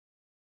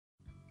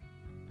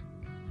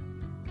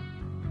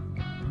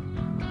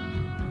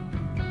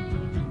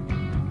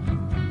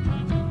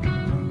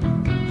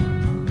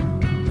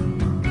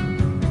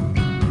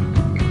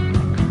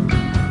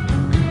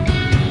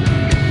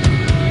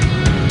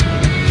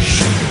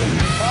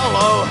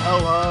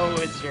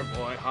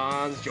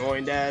Hans,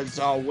 joined as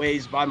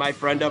always by my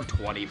friend of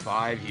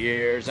 25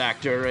 years,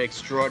 actor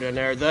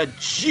extraordinaire, the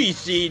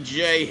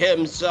GCJ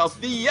himself,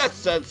 the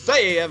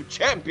SSA of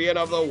champion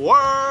of the world,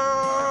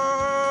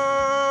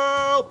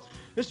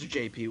 Mr.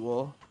 JP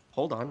Wool.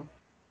 Hold on.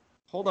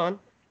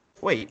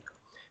 Wait,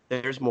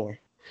 there's more.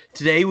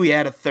 Today we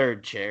add a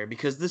third chair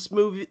because this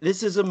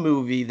is a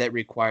movie that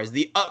requires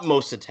the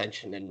utmost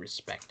attention and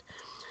respect.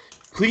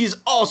 Please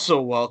also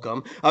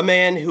welcome a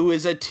man who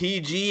is a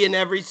TG in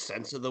every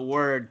sense of the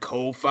word,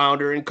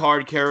 co-founder and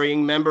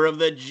card-carrying member of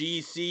the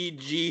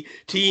GCG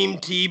Team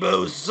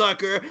Tebow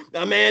Sucker,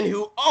 a man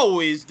who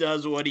always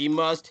does what he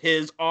must.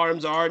 His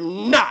arms are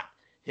not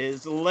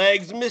his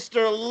legs,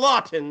 Mr.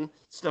 Lawton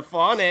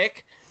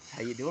Stefanik.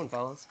 How you doing,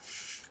 fellas?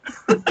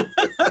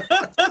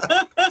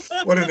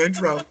 What an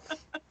intro.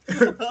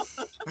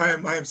 I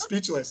am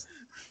speechless.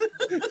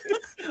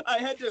 I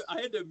had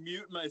to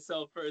mute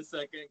myself for a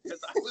second because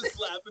I was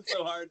laughing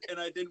so hard and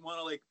I didn't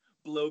want to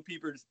blow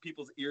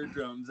people's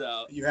eardrums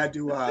out. You had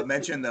to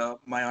mention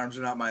my arms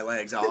are not my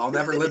legs. I'll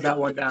never live that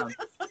one down.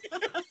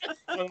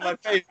 One of my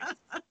favorites.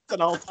 It's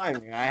an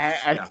all-time.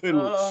 I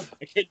couldn't. I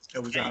can't.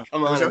 It was Come it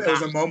on.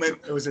 was a moment.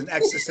 It was an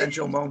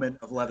existential moment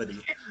of levity.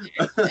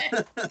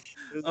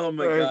 Oh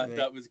my god,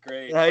 that was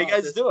great. How you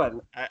guys doing?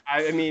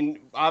 I mean,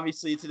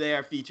 obviously today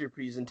our feature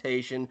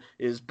presentation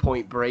is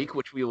Point Break,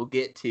 which we will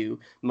get to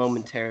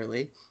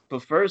momentarily.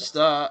 But first,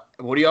 what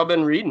have y'all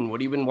been reading?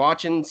 What have you been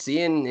watching,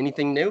 seeing?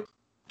 Anything new?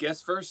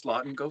 Guess first,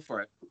 Lawton. Go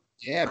for it.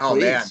 Yeah, Oh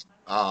please.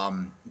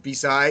 man.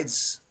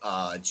 Besides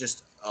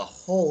just a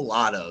whole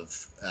lot of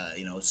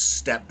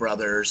Step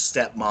Brothers,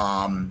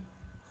 Stepmom,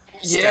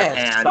 Step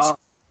Aunt.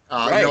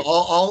 Right.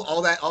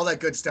 All that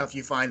good stuff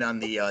you find on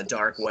the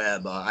dark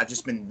web. I've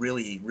just been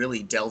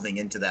really delving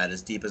into that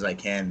as deep as I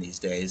can these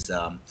days.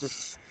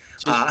 Just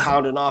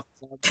pounding off.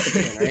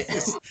 Right?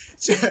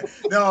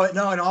 No.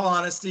 In all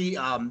honesty,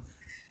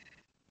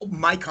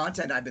 my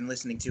content I've been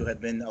listening to have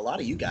been a lot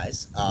of you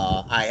guys.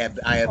 I have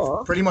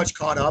pretty much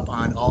caught up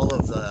on all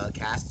of the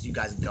casts you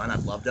guys have done.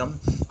 I've loved them.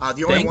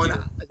 The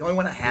only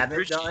one I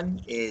haven't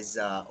done is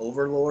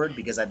Overlord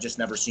because I've just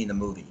never seen the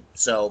movie.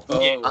 So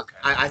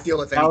I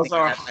feel if anything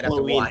I'd have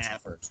to watch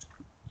it first.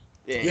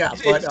 Yeah,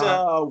 but it's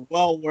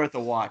well worth a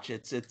watch.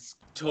 It's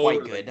totally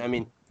quite good. I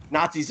mean,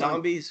 Nazi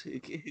zombies,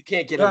 you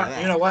can't get into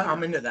that. You know what?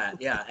 I'm into that.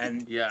 Yeah,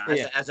 and yeah.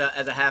 As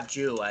a half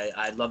Jew,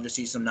 I'd love to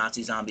see some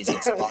Nazi zombies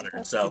get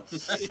slaughtered. So,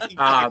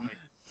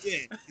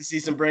 you see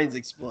some brains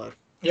explode.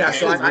 Yeah.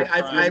 So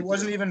I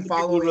wasn't even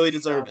following. People really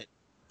deserve it.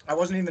 I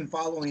wasn't even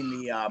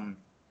following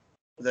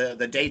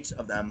the dates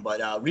of them,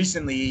 but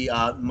recently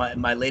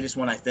my latest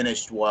one I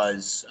finished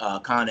was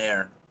Con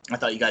Air. I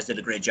thought you guys did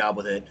a great job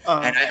with it,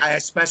 and I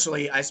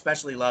especially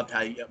loved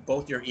how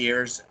both your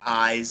ears,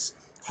 eyes,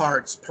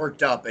 hearts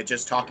perked up at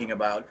just talking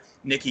about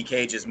Nicky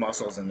Cage's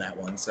muscles in that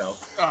one. So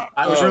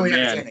I was really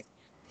entertaining.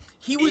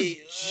 He was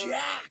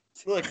jacked.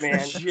 Look, man,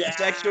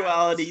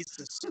 sexuality's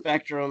the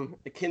spectrum.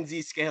 The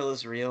Kinsey scale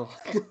is real.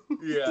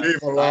 Yeah.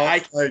 I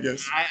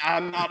guess.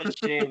 I'm not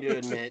ashamed to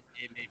admit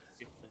it made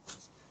me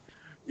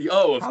feel.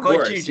 Oh, of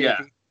course. You,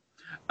 yeah.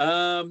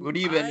 What have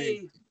you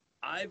been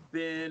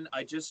doing?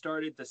 I just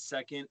started the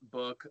second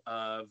book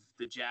of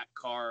the Jack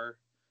Carr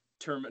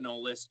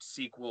Terminal List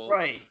sequel.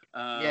 Right.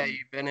 Yeah,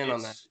 you've been in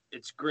on that.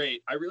 It's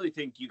great. I really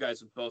think you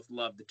guys would both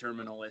love the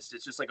Terminal List.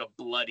 It's just like a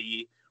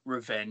bloody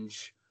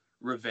revenge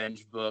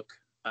book.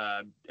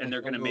 And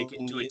they're going to make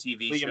it into a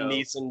TV show. Liam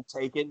Neeson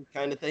Taken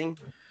kind of thing.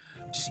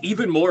 Just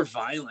even more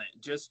violent.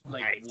 Just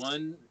like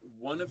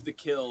one of the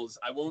kills.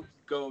 I won't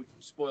go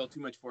spoil too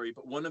much for you,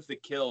 but one of the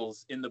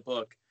kills in the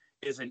book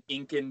is an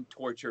Incan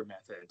torture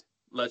method.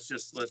 Let's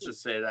just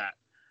say that.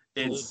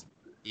 It's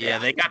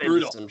they got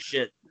brutal. into some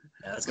shit.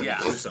 Yeah, that's gonna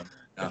be gruesome.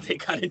 They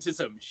got into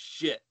some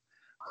shit.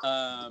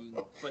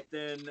 But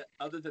then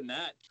other than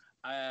that,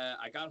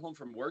 I got home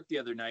from work the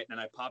other night and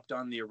I popped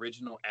on the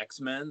original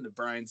X-Men, the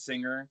Bryan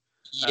Singer.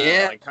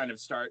 Kind of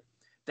start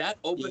that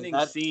opening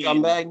scene.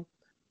 Scumbag.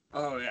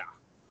 Oh yeah,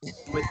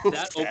 with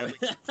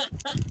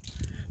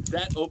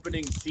that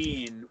opening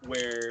scene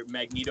where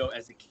Magneto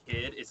as a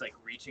kid is like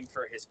reaching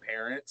for his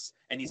parents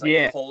and he's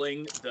like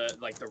pulling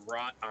the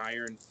wrought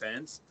iron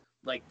fence,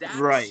 like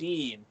that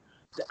scene.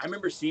 I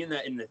remember seeing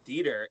that in the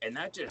theater, and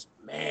that just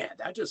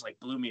like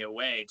blew me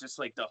away. Just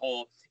like the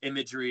whole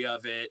imagery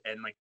of it,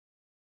 and like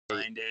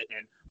behind it,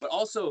 but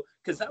also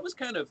because that was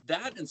kind of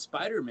that and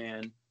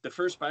Spider-Man, the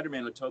first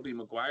Spider-Man with Tobey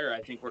Maguire,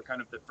 I think were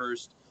kind of the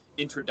first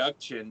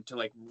introduction to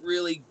like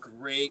really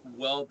great,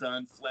 well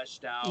done,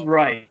 fleshed out.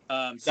 Right.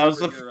 That was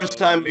the first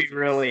time we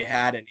really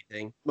had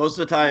anything. Most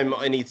of the time,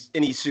 any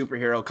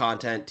superhero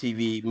content,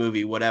 TV,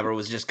 movie, whatever,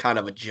 was just kind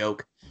of a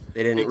joke.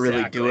 They didn't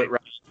really do it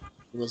right.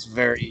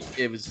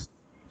 It was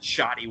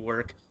shoddy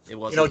work. It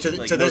wasn't.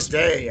 To this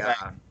day,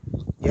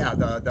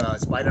 the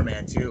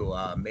Spider-Man 2,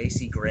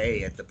 Macy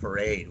Gray at the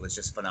parade was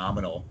just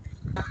phenomenal.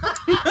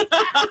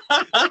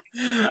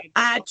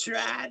 I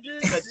tried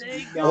to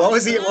say what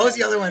was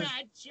the other one?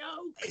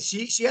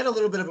 She had a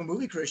little bit of a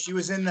movie career. She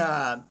was in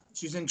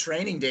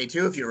Training Day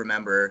too, if you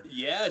remember.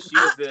 Yeah, she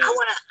was. I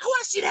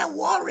wanna see that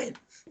warrant.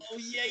 Oh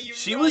yeah,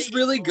 she was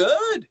really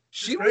good.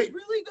 She was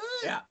really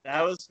good. Yeah,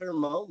 that was her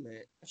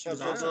moment. She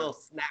was a little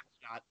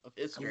snapshot of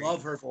history. I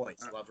love her voice.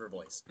 Love her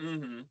voice.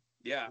 Mm-hmm.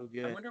 Yeah.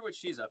 So I wonder what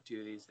she's up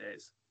to these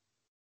days.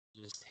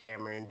 Just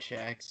hammering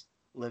checks,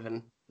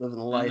 living the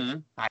life.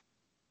 Mm-hmm.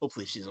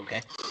 Hopefully she's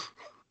okay.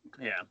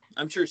 Yeah,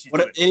 I'm sure she's.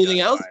 Anything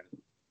else?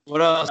 Fine.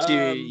 What else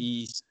do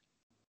you?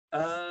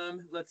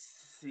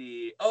 Let's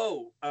see.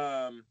 Oh,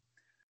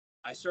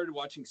 I started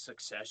watching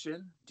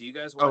Succession. Do you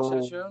guys watch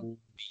that show?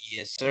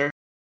 Yes, sir.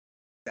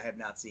 I have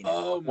not seen it.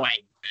 Oh my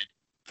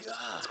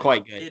god, it's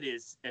quite good. It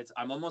is.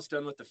 I'm almost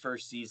done with the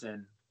first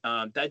season.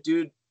 That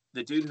dude,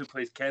 the dude who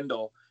plays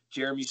Kendall,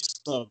 Jeremy.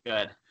 So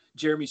good.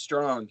 Jeremy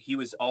Strong. He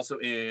was also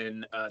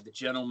in The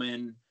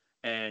Gentleman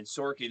and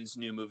Sorkin's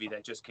new movie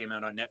that just came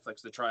out on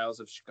Netflix, The Trials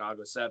of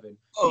Chicago 7.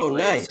 Oh,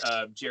 nice.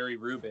 Jerry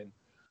Rubin.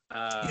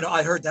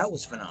 I heard that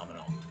was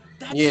phenomenal.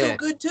 That's so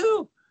good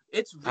too.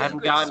 It's really I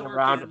haven't gotten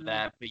around to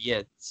that, but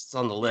yeah, it's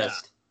on the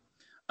list.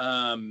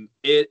 Yeah.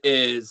 It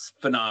is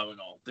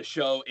phenomenal. The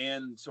show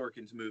and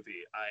Sorkin's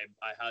movie.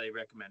 I highly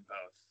recommend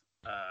both.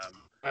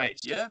 Right.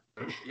 Yeah.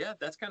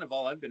 That's kind of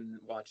all I've been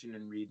watching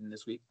and reading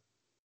this week.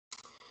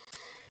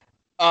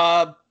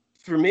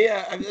 For me,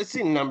 I've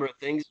seen a number of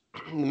things.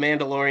 The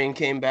Mandalorian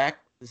came back.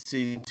 The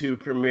season 2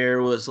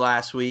 premiere was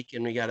last week,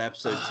 and we got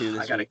episode 2 this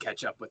week. I got to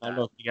catch up with that. I don't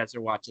know if you guys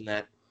are watching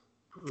that.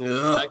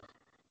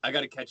 I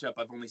got to catch up.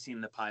 I've only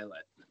seen the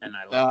pilot, and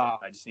I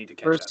loved it. I just need to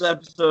catch up. First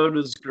episode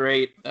was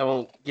great. I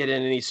won't get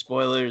into any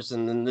spoilers.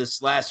 And then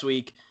this last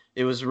week,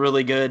 it was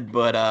really good,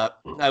 but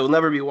I will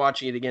never be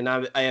watching it again.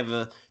 I have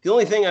the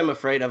only thing I'm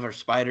afraid of are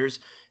spiders,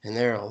 and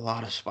there are a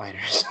lot of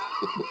spiders.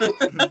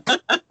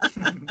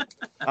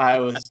 I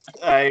was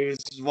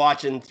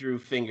watching through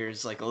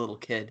fingers like a little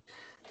kid.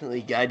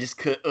 Like I just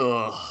couldn't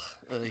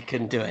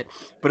do it.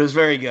 But it was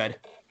very good.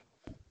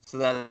 So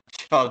that's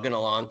chugging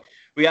along.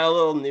 We got a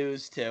little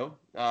news too.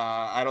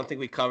 I don't think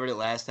we covered it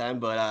last time,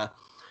 but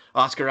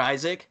Oscar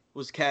Isaac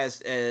was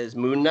cast as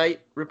Moon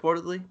Knight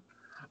reportedly.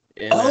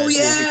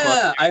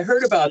 I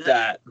heard about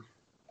that.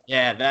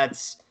 Yeah,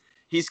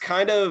 he's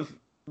kind of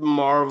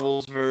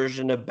Marvel's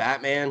version of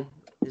Batman,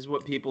 is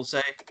what people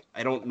say.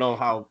 I don't know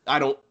how. I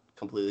don't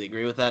completely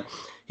agree with that.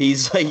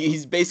 He's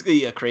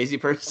basically a crazy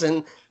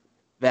person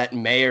that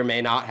may or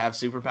may not have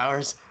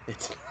superpowers.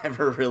 It's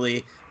never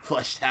really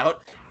fleshed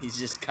out. He's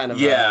just kind of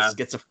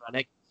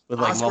schizophrenic with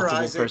like Oscar multiple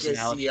Isaac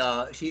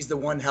personalities. He's the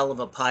one hell of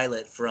a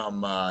pilot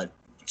from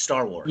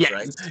Star Wars,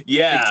 right?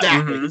 Yeah,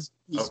 exactly. Mm-hmm. He's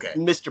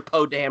Mr.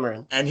 Poe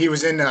Dameron. And he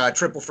was in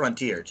Triple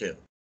Frontier too.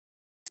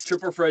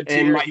 Triple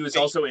Frontier. He was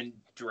also in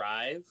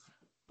Drive.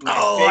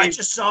 I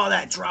just saw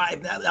that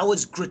Drive. That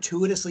was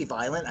gratuitously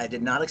violent. I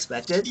did not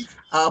expect it,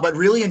 but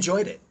really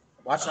enjoyed it.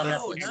 Watched on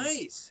Netflix. Oh,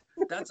 nice.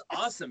 That's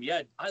awesome.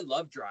 Yeah, I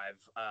love Drive.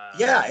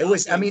 It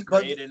was. I mean,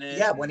 but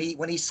yeah, when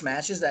he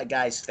smashes that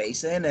guy's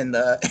face in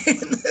the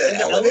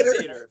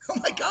elevator. Oh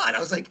my god! I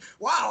was like,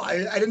 wow!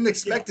 I didn't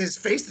expect his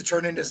face to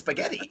turn into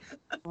spaghetti.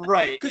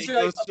 Right. It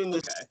goes from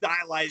the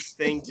stylized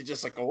thing to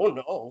just like, oh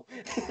no.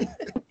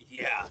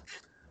 Yeah.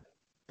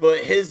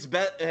 But his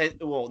best,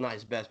 well, not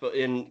his best, but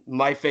in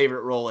my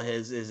favorite role of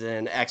his is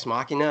in Ex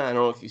Machina. I don't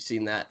know if you've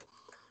seen that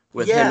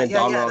with him and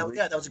Donald.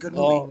 That was a good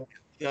movie. Oh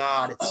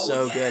God, it's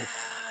so good.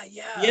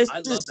 Yeah,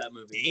 I love that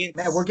movie.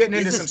 Man, we're getting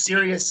into some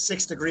serious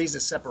 6 degrees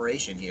of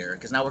separation here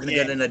because now we're gonna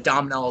get into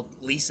Domhnall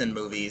Gleeson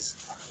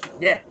movies.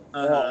 Yeah,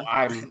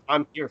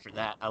 I'm here for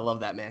that. I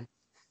love that man.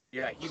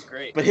 Yeah, he's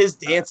great. But his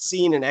dance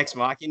scene in Ex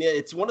Machina,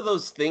 it's one of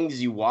those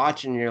things you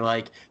watch and you're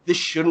like, this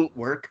shouldn't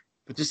work,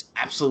 but this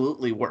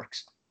absolutely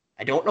works.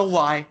 I don't know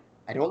why.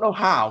 I don't know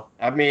how.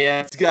 I mean,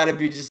 it's got to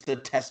be just a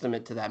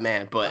testament to that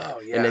man,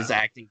 and his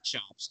acting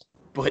chops.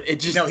 But it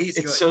just he's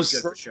it's good.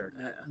 so for sure.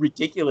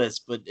 ridiculous,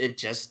 but it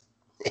just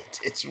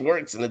it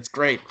works and it's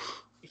great.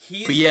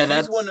 He's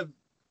one of.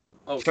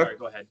 Oh, sure. Sorry.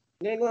 Go ahead.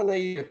 No.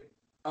 You.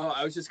 Oh,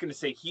 I was just gonna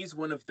say he's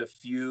one of the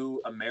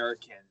few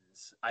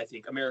Americans, I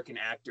think, American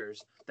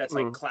actors that's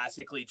like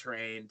classically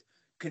trained,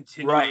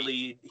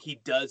 continually. Right. He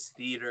does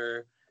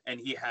theater and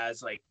he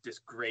has like this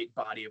great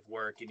body of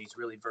work and he's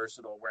really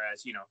versatile.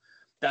 Whereas,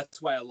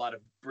 that's why a lot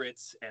of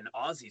Brits and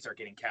Aussies are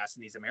getting cast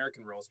in these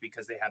American roles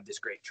because they have this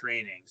great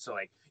training. So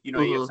like, you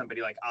have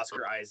somebody like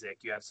Oscar Isaac,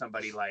 you have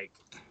somebody like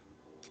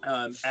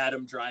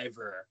Adam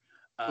Driver,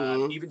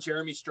 even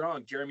Jeremy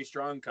Strong. Jeremy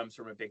Strong comes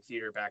from a big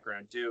theater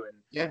background too.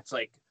 And it's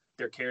like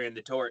they're carrying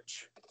the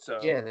torch. So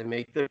yeah, they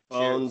make their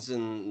bones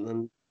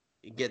and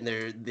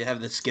they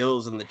have the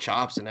skills and the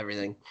chops and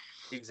everything.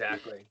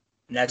 Exactly.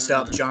 Next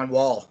up, John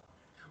Wall.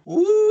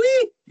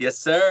 Woo-wee! Yes,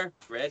 sir.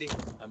 Ready.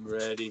 I'm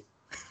ready.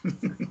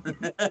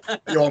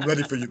 Yo, I'm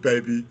ready for you,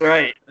 baby.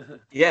 Right.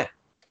 Yeah.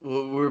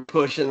 We're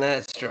pushing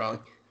that strong.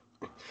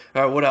 All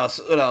right, what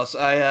else?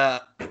 I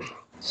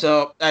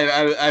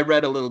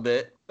read a little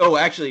bit. Oh,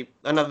 actually,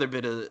 a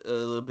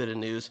little bit of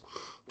news.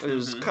 It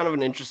was kind of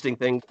an interesting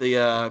thing.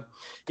 The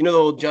the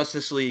old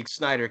Justice League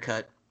Snyder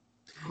cut.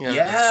 It's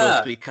supposed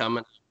to be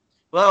coming.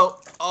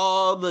 Well,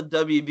 all the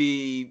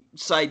WB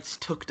sites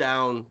took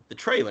down the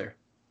trailer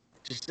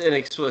Just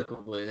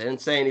inexplicably. They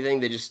didn't say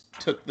anything. They just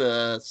took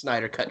the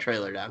Snyder Cut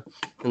trailer down.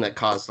 And that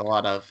caused a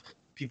lot of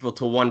people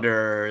to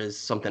wonder, is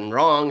something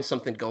wrong,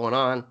 something going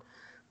on?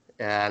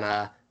 And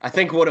I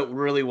think what it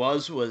really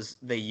was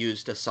they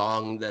used a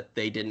song that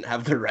they didn't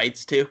have the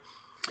rights to.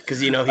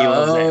 Because, you know, he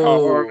loves that.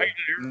 Oh,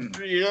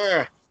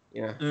 yeah.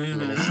 Yeah.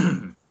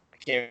 Mm-hmm. I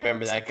can't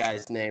remember that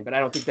guy's name, but I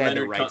don't think they had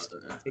the rights to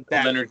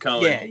that. Leonard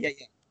Cohen.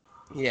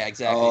 Yeah,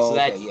 exactly. Oh, so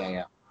that,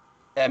 okay,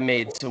 that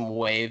made some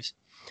waves.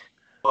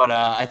 But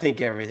I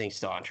think everything's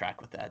still on track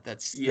with that.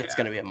 That's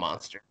going to be a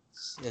monster.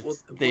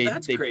 They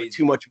put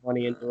too much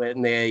money into it,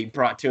 and they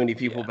brought too many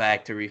people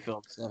back to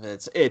refilm stuff.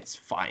 It's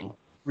fine.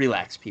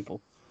 Relax,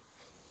 people.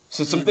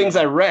 So some things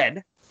I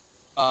read.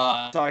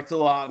 Talked a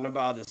lot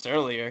about this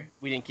earlier.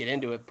 We didn't get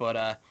into it,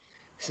 but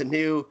it's a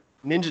new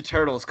Ninja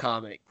Turtles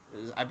comic.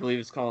 I believe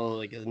it's called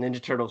like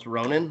Ninja Turtles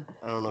Ronin.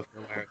 I don't know if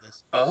you're aware of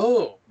this.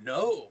 Oh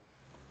no!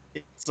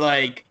 It's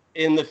like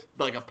in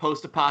a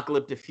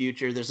post-apocalyptic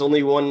future. There's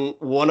only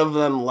one of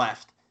them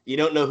left. You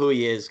don't know who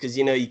he is because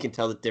you can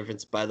tell the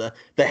difference by the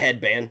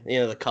headband,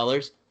 the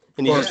colors,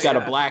 and he's just got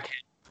a black head.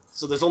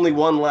 So there's only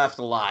one left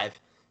alive,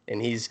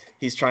 and he's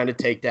trying to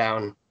take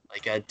down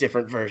like a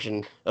different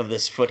version of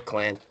this Foot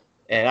Clan.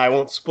 And I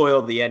won't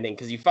spoil the ending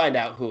because you find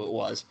out who it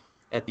was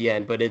at the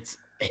end, but it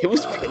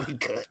was really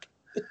good.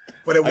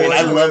 But it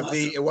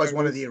was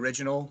one of the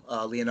original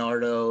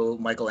Leonardo,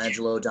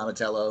 Michelangelo,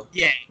 Donatello.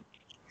 Yeah,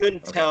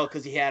 couldn't tell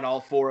because he had all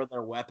four of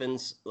their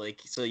weapons.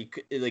 So you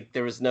could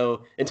there was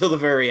no until the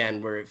very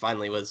end where it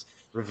finally was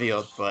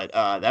revealed. But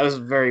that was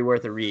very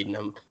worth a read, and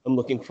I'm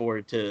looking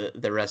forward to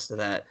the rest of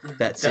that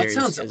series.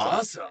 That sounds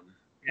awesome.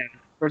 Yeah,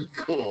 pretty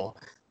cool.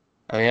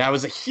 I mean, I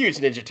was a huge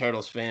Ninja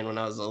Turtles fan when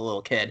I was a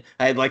little kid.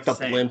 I had like the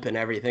blimp and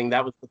everything.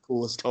 That was the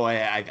coolest toy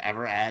I've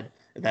ever had.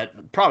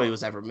 That probably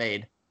was ever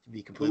made. To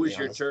be completely honest.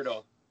 Who was your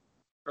turtle?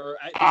 Or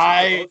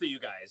both of you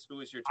guys. Who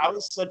was your turtle? I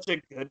was such a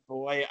good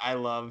boy. I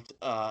loved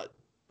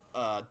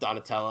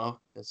Donatello.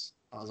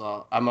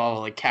 I'm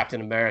all like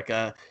Captain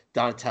America,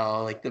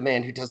 Donatello, like the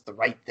man who does the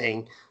right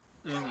thing.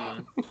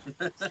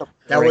 Mm-hmm.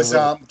 That was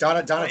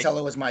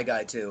Donatello was my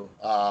guy too.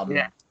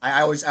 I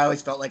always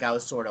felt like I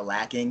was sort of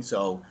lacking,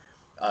 so.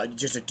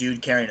 Just a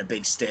dude carrying a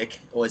big stick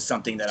was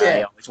something that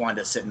I always wanted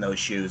to sit in those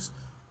shoes.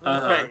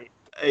 Right.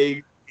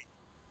 I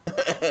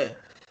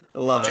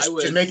love it.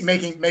 Just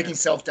making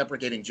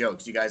self-deprecating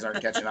jokes. You guys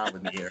aren't catching on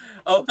with me here.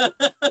 Oh.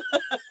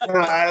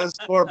 I was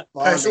more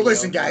so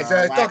listen, guys.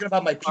 Talking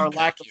about my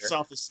lack of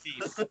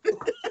self-esteem.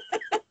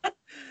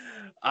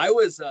 I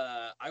was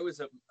a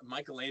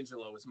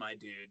Michelangelo was my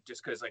dude,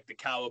 just because like the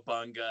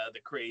cowabunga,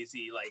 the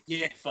crazy,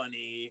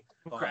 funny,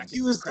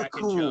 he was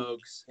cracking cool,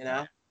 jokes.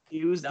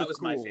 That was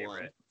my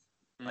favorite.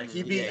 Like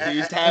he'd be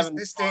at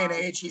this day and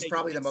age, he's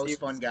probably the most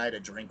fun guy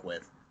to drink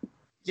with.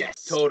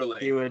 Yes,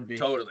 totally. He would be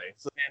totally.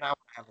 So man, I want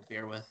to have a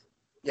beer with.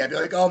 Yeah, be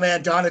like, oh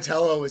man,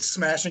 Donatello was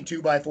smashing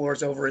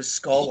 2x4s over his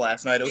skull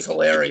last night. It was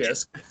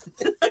hilarious.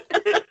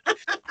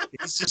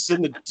 He's just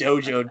in the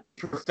dojo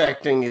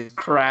perfecting his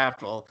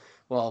craft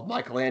while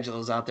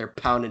Michelangelo's out there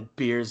pounding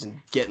beers and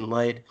getting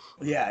laid.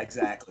 Yeah,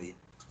 exactly.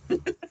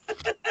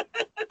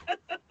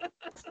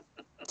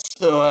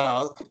 So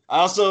I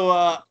also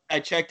I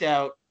checked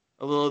out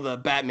a little of the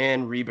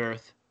Batman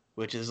Rebirth,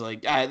 which is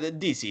like the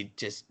DC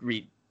just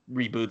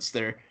reboots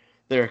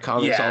their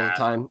comics all the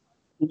time.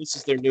 This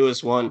is their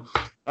newest one.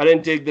 I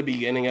didn't dig the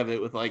beginning of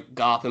it with like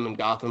Gotham and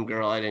Gotham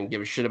Girl. I didn't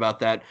give a shit about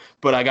that,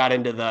 but I got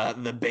into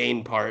the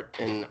Bane part,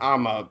 and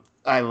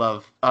I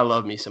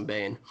love me some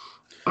Bane.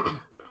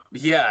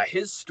 Yeah,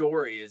 his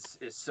story is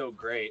so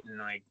great, and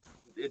like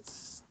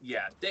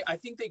I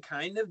think they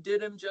kind of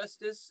did him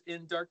justice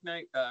in Dark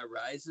Knight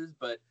Rises,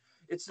 but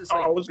it's just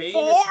like I was Bane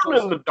born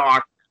in the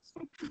dark.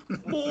 The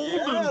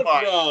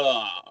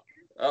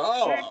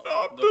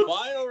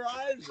final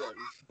rises.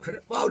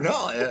 Well,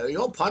 no,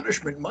 your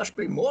punishment must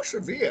be more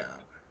severe.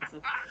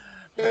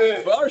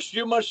 First,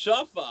 you must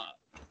suffer.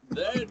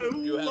 Then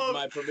you have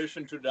my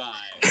permission to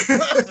die.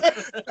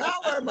 Now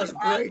I must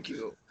break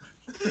you.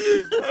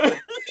 I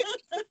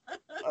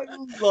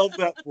love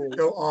that movie.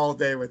 Go all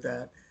day with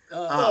that.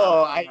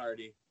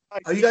 Hardy.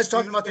 Are you guys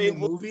talking about the new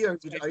movie, or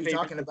are you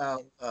talking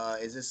about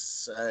is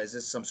this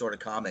some sort of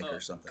comic or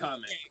something?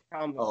 Comic.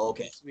 Oh,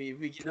 okay.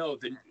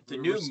 The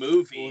new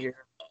movie.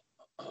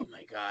 Oh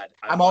my God!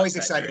 I'm always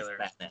excited for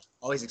Batman.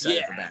 Always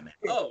excited for Batman.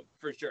 Oh,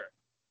 for sure.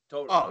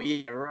 Totally. Oh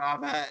yeah,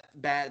 Robert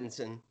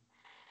Pattinson.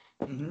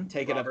 Mm-hmm.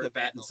 Taking up the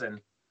Pattinson.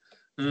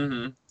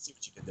 Mm-hmm. See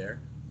what you did there.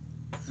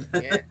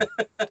 Yeah.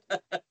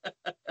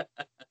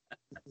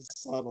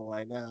 Subtle,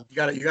 I know. You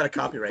gotta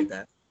copyright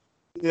that.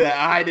 Yeah,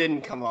 I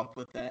didn't come up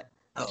with that.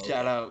 Oh,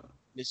 Shout out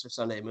Mr.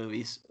 Sunday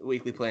Movies,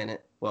 Weekly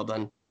Planet. Well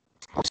done.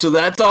 So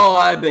that's all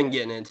I've been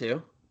getting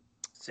into.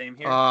 Same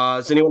here.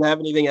 Does anyone have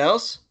anything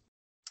else?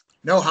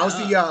 No, how's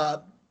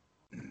the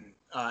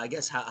I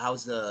guess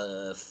how's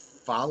the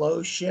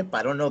followship?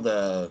 I don't know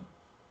the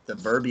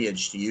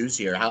verbiage to use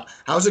here.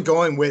 How's it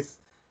going with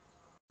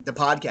the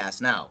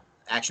podcast now?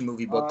 Action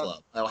Movie Book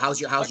Club. How's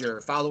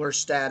your follower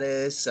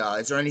status?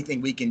 Is there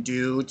anything we can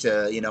do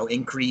to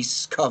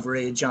increase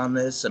coverage on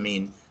this? I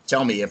mean,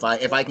 tell me if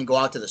I can go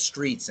out to the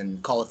streets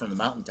and call it from the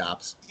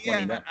mountaintops.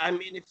 Yeah, I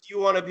mean, if you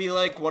want to be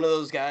like one of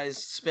those guys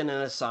spinning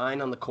a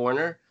sign on the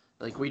corner,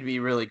 like we'd be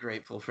really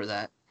grateful for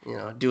that. You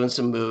know, doing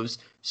some moves,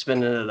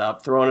 spinning it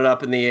up, throwing it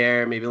up in the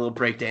air, maybe a little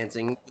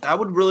breakdancing. That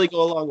would really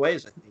go a long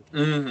ways, I think.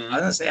 Mm-hmm. I was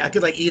gonna say I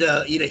could like eat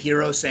a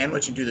hero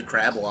sandwich and do the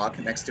crab walk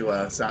next to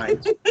a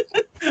sign.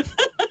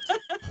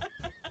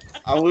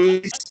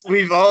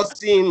 We've all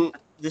seen,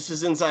 this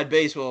is inside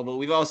baseball, but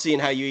we've all seen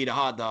how you eat a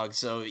hot dog.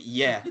 So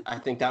yeah, I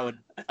think that would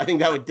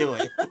do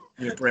it.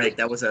 Your break.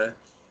 That was a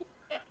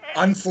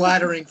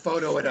unflattering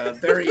photo at a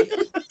very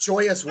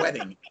joyous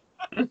wedding.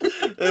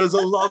 It was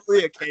a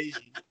lovely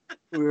occasion.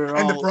 We were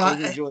and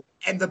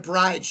the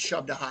bride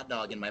shoved a hot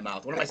dog in my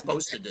mouth. What am I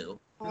supposed to do?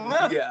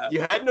 Yeah,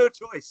 you had no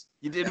choice.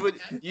 You did what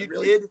you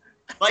did.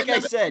 Like I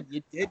said,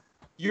 you did.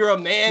 You're a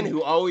man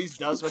who always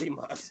does what he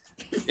must.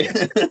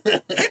 Hit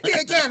me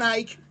again,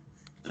 Ike.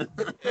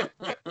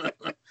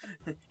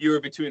 You were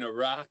between a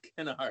rock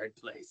and a hard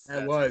place.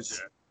 I was.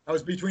 Sure. I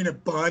was between a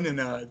bun and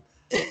a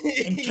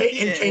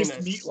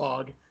encased meat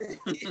log.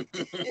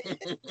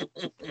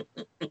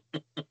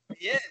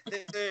 Yeah,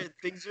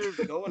 things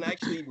are going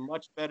actually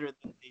much better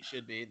than they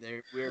should be.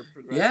 We're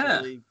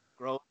progressively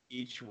growing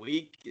each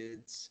week.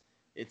 It's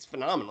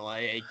phenomenal.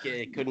 I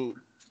couldn't.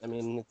 I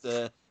mean, it's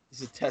a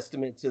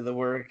testament to the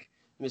work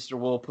Mr.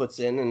 Wool puts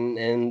in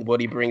and what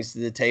he brings to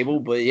the table.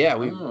 But yeah,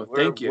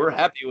 we're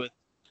happy with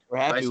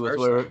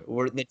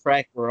where the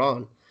track we're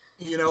on.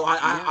 You know,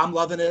 I'm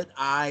loving it.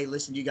 I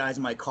listen to you guys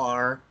in my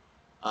car.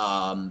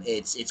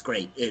 It's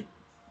great. It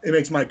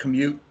makes my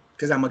commute,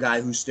 because I'm a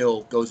guy who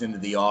still goes into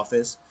the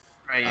office.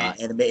 Right.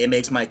 And it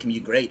makes my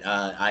commute great.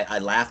 I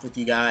laugh with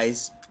you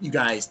guys. You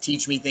guys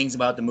teach me things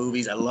about the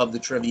movies. I love the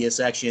trivia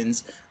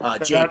sections.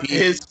 JP,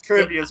 his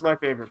trivia is my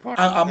favorite part.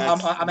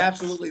 I'm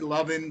absolutely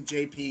loving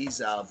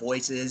JP's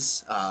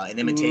voices and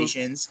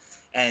imitations.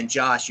 And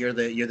Josh, you're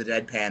the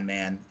deadpan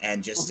man,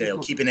 and just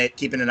keeping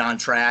it on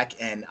track.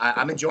 And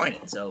I'm enjoying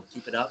it. So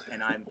keep it up.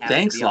 And I'm happy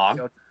thanks, to be on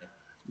the show today.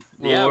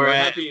 Yeah, we're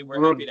happy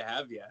to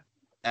have you.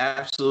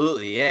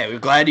 Absolutely, yeah. We're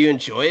glad you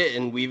enjoy it,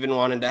 and we even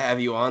wanted to have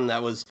you on.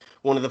 That was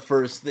one of the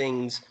first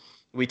things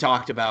we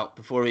talked about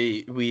before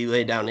we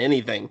laid down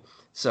anything.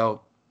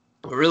 So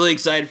we're really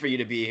excited for you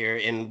to be here,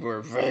 and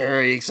we're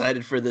very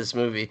excited for this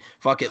movie.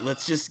 Fuck it,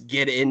 let's just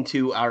get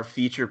into our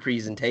feature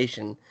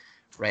presentation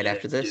right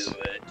after this. Do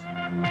it.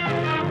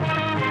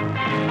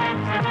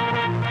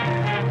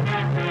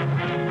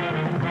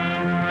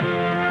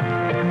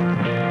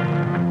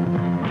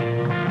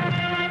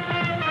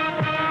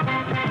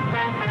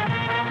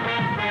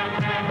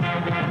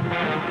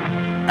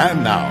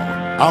 And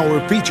now,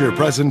 our feature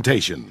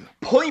presentation.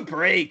 Point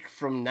Break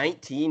from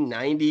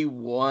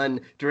 1991,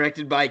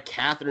 directed by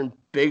Kathryn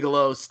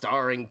Bigelow,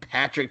 starring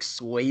Patrick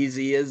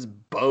Swayze as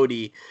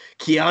Bodhi,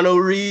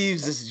 Keanu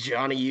Reeves as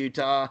Johnny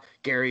Utah,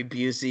 Gary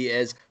Busey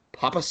as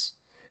Pappas,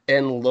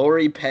 and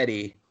Lori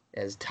Petty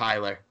as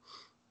Tyler.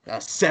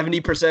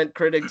 70%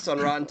 critics on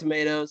Rotten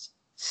Tomatoes,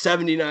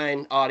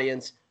 79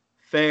 audience.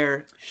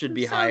 Fair, should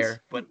be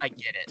higher, but I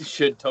get it.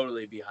 Should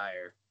totally be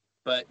higher.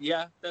 But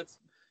yeah, that's...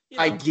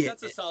 I get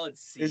that's a solid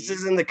C. This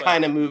isn't the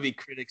kind of movie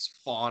critics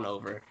fawn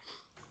over.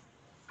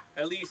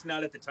 At least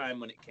not at the time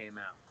when it came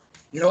out.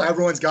 You know,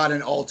 everyone's got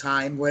an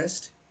all-time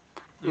list.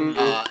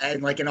 Mm-hmm.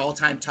 And like an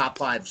all-time top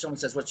 5. Someone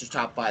says, what's your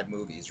top 5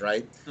 movies,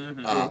 right?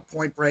 Mm-hmm.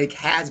 Point Break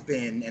has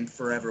been and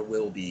forever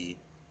will be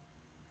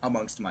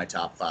amongst my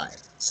top 5.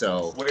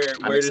 So where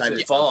does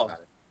it fall?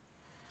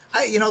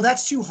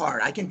 That's too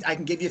hard. I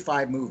can give you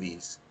 5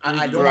 movies. Mm-hmm.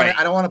 I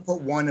don't want to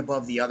put one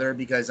above the other,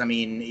 because I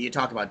mean, you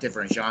talk about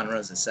different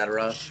genres,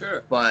 etc.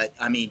 Sure. But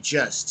I mean,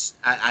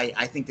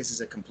 I think this is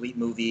a complete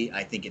movie.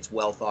 I think it's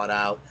well thought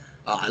out.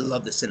 I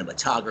love the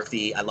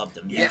cinematography. I love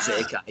the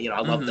music. Yeah.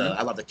 I love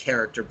the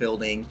character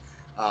building.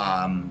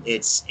 And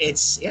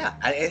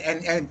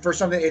for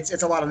something,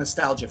 it's a lot of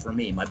nostalgia for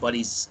me. My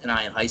buddies and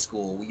I in high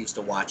school, we used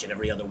to watch it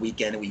every other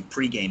weekend, and we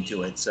pregame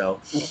to it.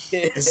 So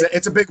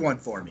it's a big one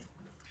for me.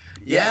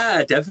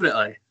 Yeah,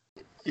 definitely.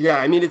 Yeah,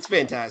 I mean, it's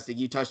fantastic.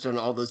 You touched on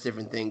all those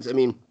different things. I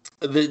mean,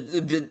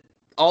 the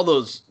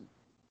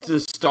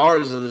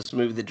stars of this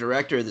movie, the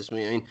director of this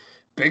movie. I mean,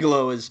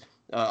 Bigelow is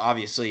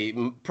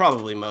obviously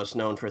probably most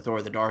known for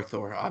Thor: The Dark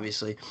Thor,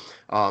 obviously.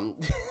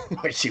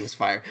 She was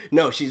fired.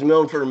 No, she's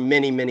known for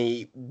many,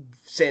 many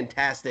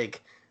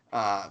fantastic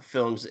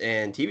films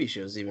and TV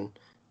shows. Even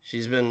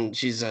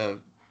she's a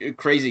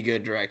crazy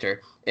good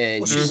director,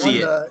 and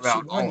she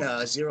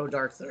won Zero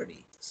Dark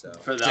 30. So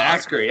for the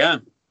Oscar, yeah.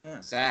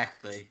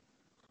 Exactly.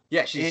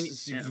 Yeah,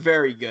 she's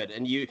very good.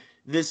 And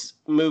this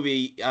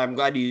movie, I'm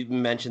glad you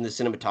mentioned the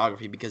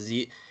cinematography, because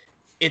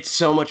it's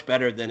so much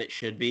better than it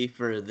should be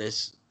for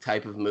this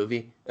type of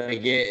movie. We'll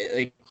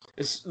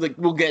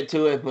get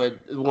to it,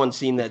 but one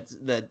scene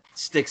that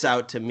sticks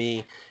out to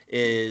me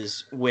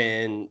is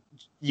when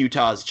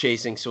Utah's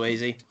chasing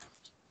Swayze.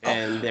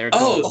 And they're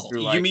going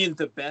through, like, you mean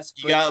the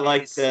best? You got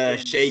like the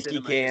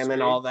shaky cam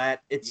and all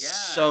that. It's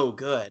so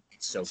good.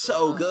 It's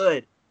so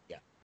good. Yeah,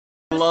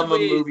 I love a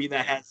movie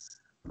that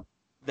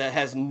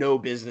has no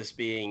business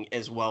being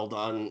as well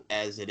done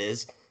as it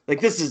is. Like,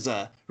 this is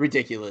a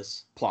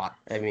ridiculous plot.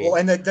 I mean, well,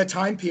 and the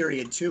time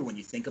period too, when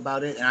you think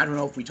about it, and I don't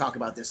know if we talk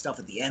about this stuff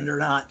at the end or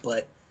not,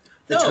 but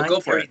the time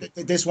period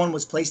that this one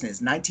was placed in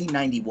is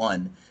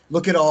 1991.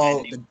 Look at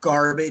all the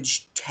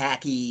garbage,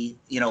 tacky,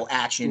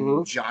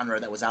 action genre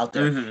that was out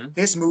there.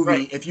 This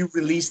movie, if you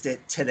released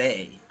it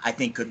today, I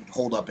think could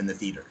hold up in the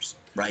theaters,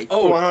 right?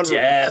 Oh, 100%.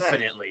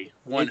 Definitely,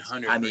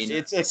 100%. I mean,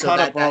 it's a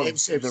cut above the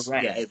rest.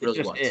 Yeah, it really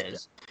just was.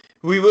 Is.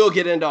 Yeah. We will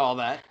get into all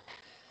that,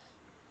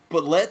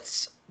 but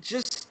let's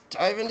just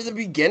dive into the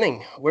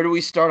beginning. Where do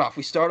we start off?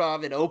 We start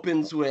off. It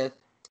opens with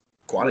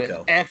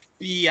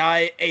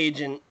FBI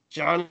agent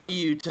Johnny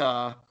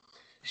Utah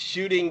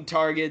shooting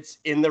targets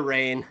in the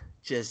rain,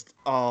 just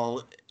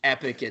all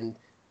epic and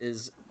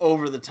as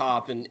over the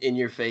top and in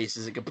your face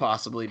as it could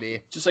possibly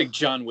be. Just like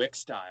John Wick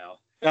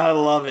style. I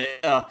love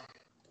it.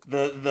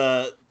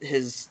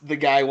 The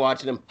guy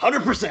watching him,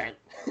 100%.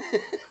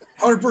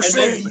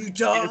 100%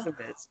 Utah.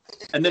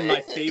 And then my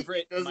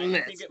favorite, I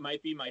think it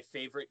might be my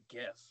favorite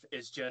GIF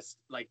is just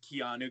like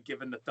Keanu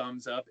giving the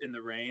thumbs up in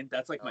the rain.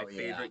 That's like my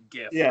favorite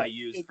GIF I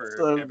use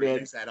for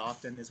everything. That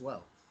often as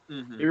well.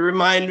 It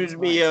reminded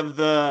me of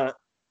the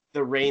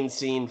rain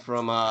scene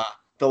from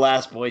The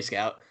Last Boy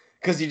Scout,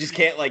 because you just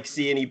can't like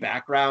see any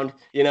background,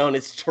 and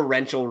it's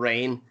torrential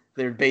rain.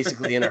 They're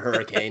basically in a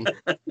hurricane.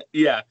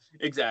 Yeah,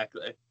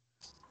 exactly.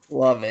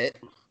 Love it.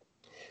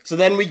 So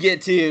then we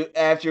get to,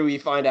 after we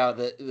find out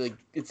that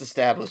it's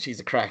established he's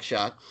a crack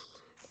shot,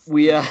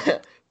 we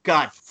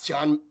God,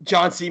 John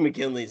C.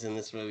 McGinley's in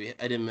this movie.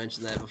 I didn't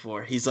mention that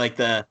before. He's like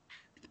the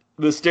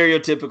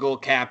stereotypical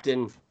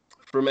captain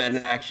from an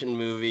action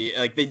movie.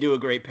 Like, they do a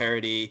great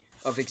parody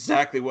of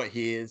exactly what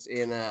he is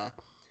in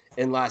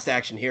Last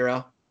Action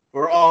Hero,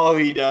 where all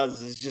he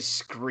does is just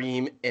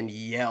scream and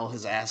yell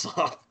his ass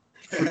off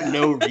for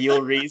no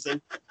real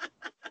reason.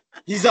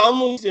 He's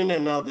almost in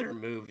another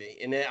movie,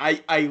 and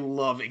I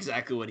love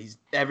exactly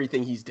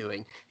everything he's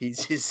doing.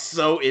 He's just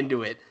so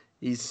into it.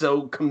 He's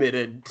so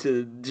committed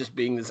to just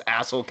being this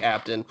asshole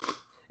captain,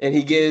 and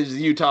he gives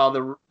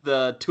Utah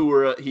the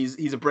tour.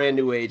 He's a brand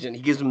new agent.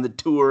 He gives him the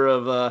tour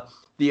of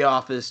the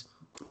office,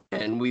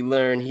 and we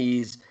learn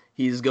he's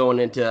going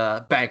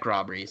into bank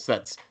robberies.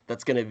 That's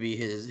going to be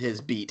his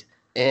beat,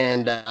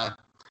 and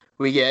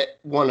we get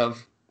one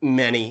of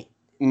many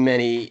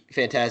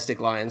fantastic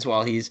lines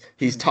while he's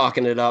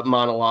talking it up,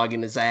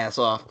 monologuing his ass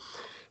off.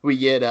 We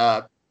get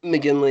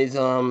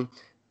McGinley's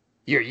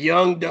 "You're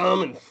young,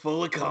 dumb, and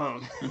full of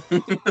cum."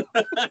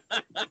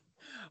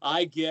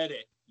 I get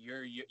it.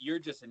 You're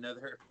just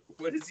another.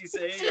 What does he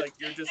say? Like,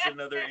 you're just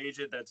another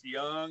agent that's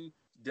young,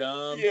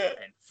 dumb,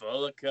 and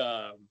full of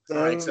cum. All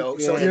right, so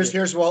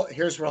here's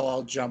where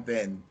I'll jump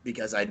in,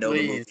 because I know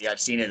the movie.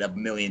 I've seen it a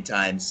million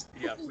times.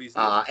 Yeah, please.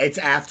 It's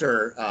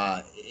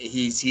after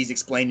he's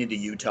explaining to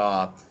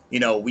Utah,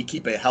 we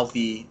keep a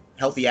healthy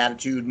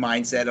attitude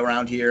mindset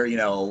around here.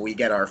 We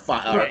get our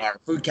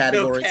food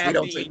categories. We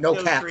don't drink no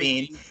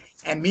caffeine.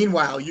 And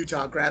meanwhile,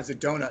 Utah grabs a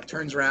donut,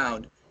 turns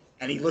around,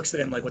 and he looks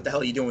at him like, "What the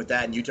hell are you doing with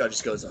that?" And Utah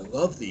just goes, "I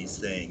love these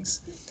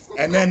things."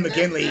 And then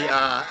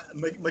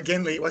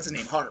McGinley, what's his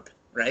name? Harp,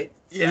 right?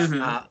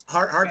 Yeah.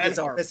 Harp gets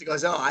all pissed. He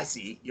goes, "Oh, I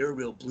see. You're a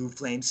real Blue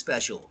Flame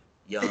special.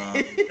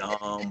 Young,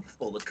 dumb,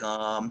 full of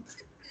cum."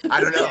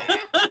 I don't know.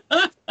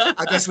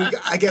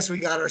 I guess we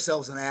got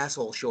ourselves an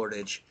asshole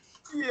shortage.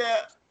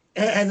 Yeah.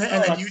 And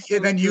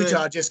then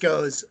Utah just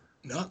goes,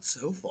 "Not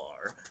so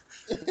far."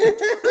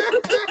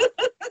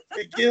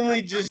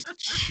 McGinley just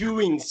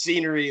chewing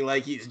scenery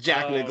like he's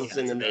Jack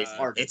Nicholson in the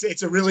park.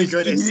 It's a really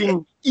good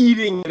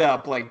eating it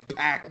up like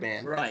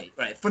Pac-Man. Right.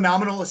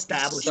 Phenomenal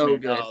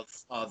establishment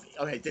of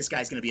okay, this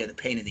guy's gonna be a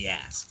pain in the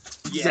ass.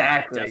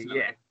 Exactly.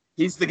 Yeah.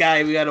 He's the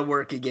guy we got to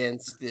work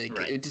against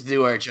to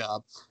do our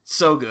job.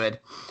 So good.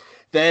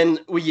 Then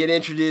we get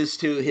introduced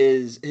to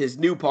his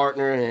new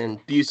partner in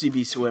Busey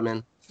B.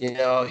 Swimming.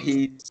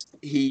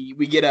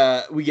 We get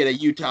a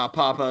Utah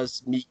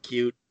Papa's meet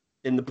cute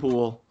in the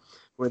pool,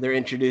 where they're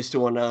introduced to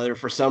one another.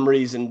 For some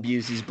reason,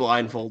 Busey's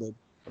blindfolded,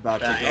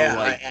 about to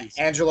go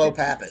Angelo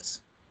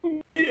Pappas.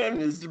 Yeah,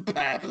 Mr.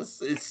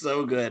 Pappas. It's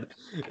so good.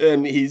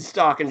 And he's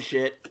talking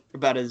shit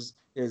about his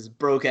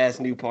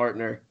broke-ass new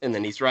partner, and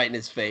then he's right in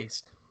his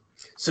face.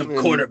 Some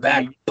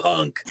quarterback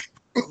punk.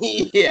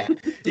 Yeah,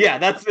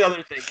 that's the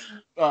other thing.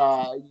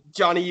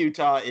 Johnny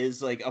Utah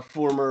is like a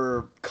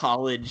former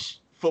college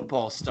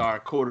football star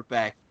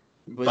quarterback.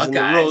 Was Buckeyes. In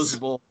the Rose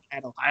Bowl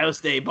at Ohio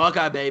State.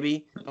 Buckeye,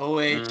 baby.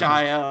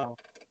 OHIO.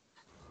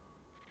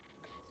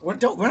 We're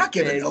not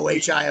giving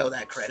OHIO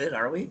that credit,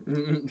 are we?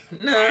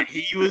 No,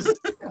 he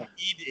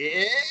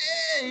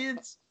did.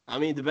 I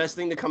mean, the best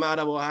thing to come out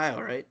of Ohio,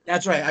 right?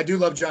 That's right. I do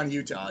love Johnny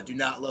Utah. I do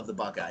not love the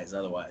Buckeyes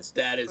otherwise.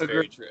 That is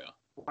very true.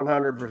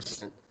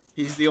 100%.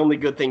 He's the only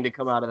good thing to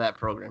come out of that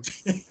program.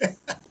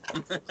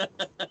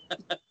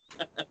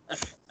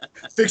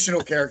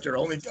 Fictional character.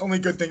 Only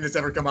good thing that's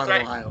ever come out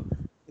of Ohio.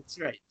 That's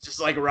right. Just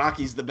like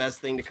Rocky's the best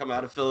thing to come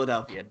out of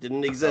Philadelphia.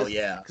 Didn't exist. Oh,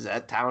 yeah. Because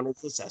that town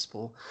is a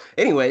cesspool.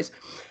 Anyways,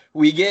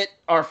 we get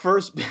our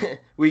first bank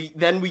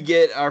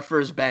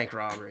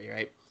robbery,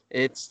 right?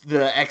 It's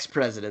the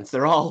ex-presidents.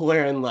 They're all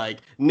wearing like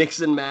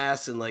Nixon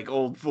masks and like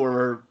old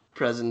former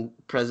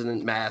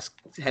president masks,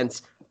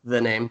 hence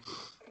the name.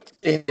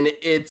 And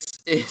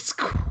it's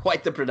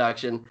quite the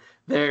production.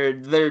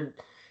 They're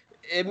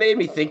it made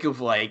me think of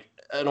like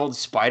an old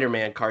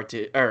Spider-Man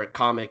cartoon or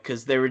comic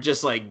because they were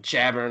just like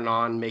jabbering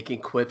on,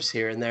 making quips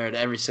here and there at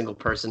every single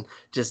person,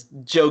 just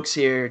jokes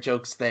here,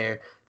 jokes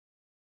there.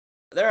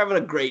 They're having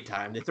a great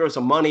time. They throw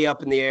some money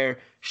up in the air,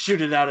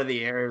 shoot it out of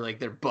the air like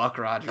they're Buck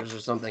Rogers or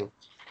something.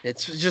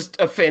 It's just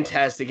a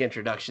fantastic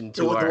introduction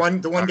to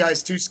the one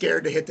guy's too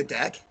scared to hit the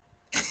deck.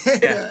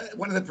 Yeah.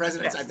 One of the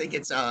presidents, I think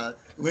it's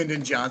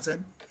Lyndon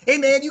Johnson. Hey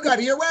man, you got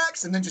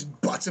earwax, and then just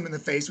butts him in the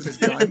face with his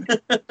gun.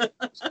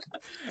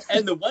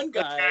 And the one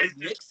guy,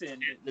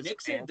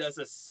 Nixon does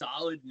a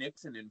solid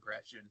Nixon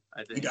impression.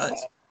 I think he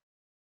does.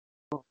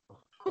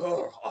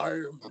 Oh, I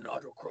am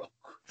not a crook.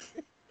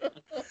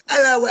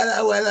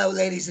 Hello,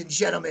 ladies and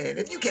gentlemen.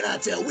 If you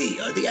cannot tell, we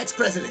are the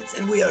ex-presidents,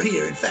 and we are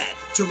here, in fact,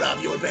 to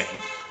rob your bank.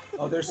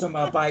 Oh, there's some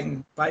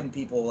Biden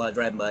people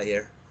driving by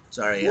here.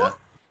 Sorry.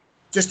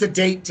 Just to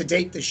date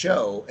the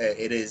show,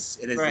 it is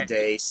the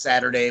day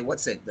Saturday.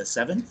 What's it? The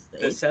 7th?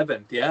 The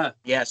 7th, yeah.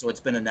 Yeah. So it's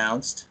been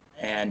announced,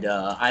 and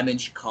I'm in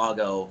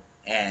Chicago,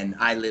 and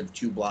I live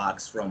 2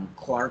 blocks from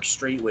Clark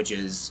Street, which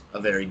is a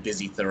very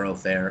busy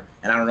thoroughfare.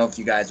 And I don't know if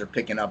you guys are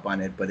picking up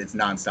on it, but it's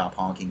nonstop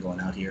honking going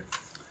out here.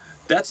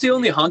 That's the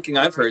only honking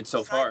I've heard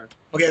so far.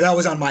 Okay, that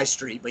was on my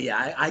street, but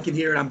yeah, I can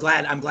hear it. I'm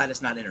glad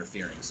it's not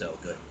interfering. So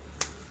good.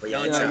 But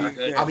yeah,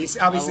 it's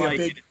obviously like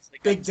a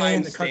big day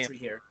in the country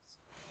here.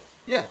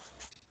 Yeah,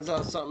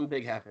 something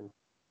big happened.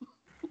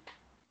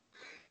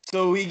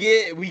 So we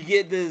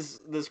get this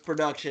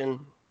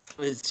production.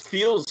 It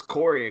feels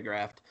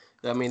choreographed.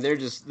 I mean, they're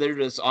just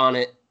on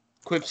it.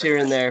 Quips here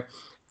and there.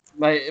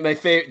 My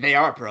favorite. They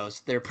are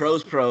pros. They're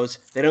pros.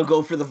 They don't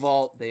go for the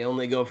vault. They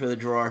only go for the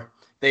drawer.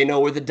 They know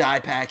where the die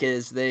pack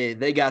is.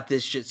 They got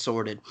this shit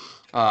sorted.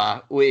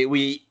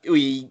 We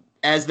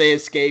as they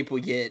escape,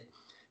 we get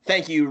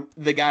thank you.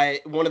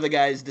 One of the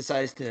guys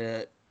decides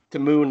to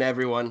moon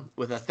everyone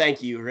with a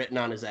thank you written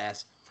on his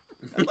ass.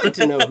 I'd like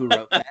to know who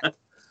wrote that.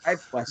 I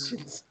have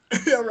questions.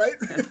 Yeah, right.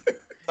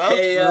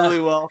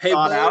 Really well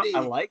thought out. I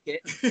like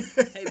it.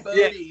 Hey,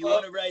 Bodie, you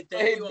want to write that?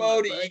 Hey,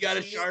 Bodie, you got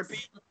a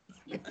Sharpie?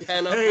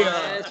 Pen up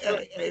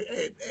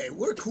hey,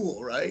 we're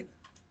cool, right?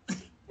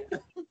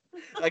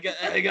 I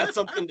got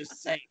something to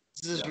say.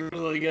 This is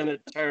really gonna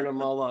turn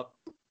them all up.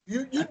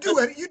 You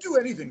do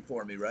anything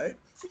for me, right?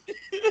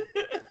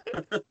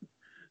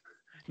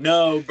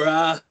 No,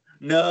 brah.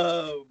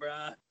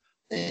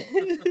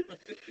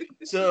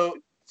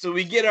 So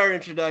we get our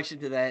introduction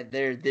to that.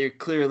 They're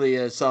clearly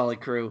a solid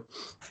crew.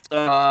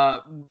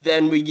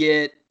 Then we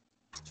get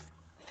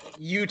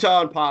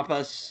Utah and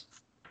Pappas.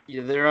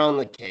 They're on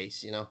the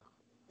case.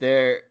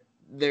 They're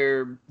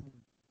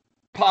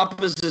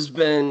Pappas has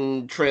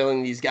been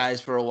trailing these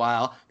guys for a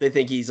while. They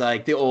think he's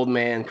like the old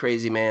man,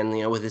 crazy man,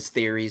 with his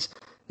theories,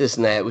 this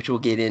and that, which we'll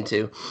get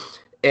into.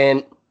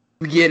 And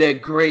we get a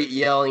great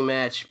yelling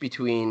match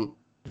between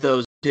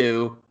those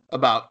two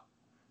about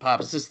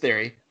Pappas'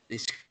 theory. They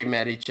scream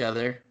at each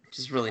other, which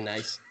is really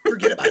nice.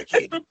 Forget about it,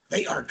 kid.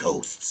 They are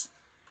ghosts.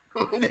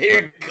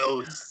 They're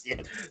ghosts.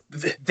 Yeah.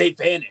 They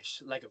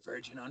vanish like a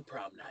virgin on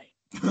prom night.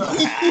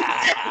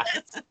 I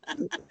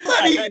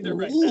had to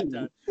write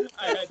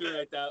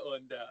that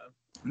one down.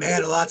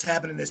 Man, a lot's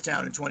happened in this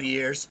town in 20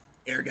 years.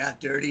 Air got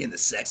dirty and the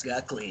sex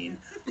got clean.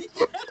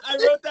 I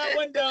wrote that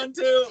one down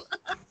too.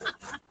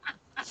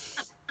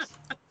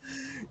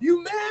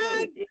 You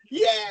mad?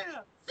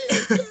 Yeah.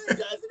 Feels good,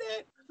 doesn't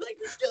it? Like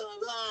you're still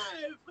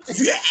alive.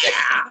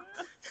 Yeah.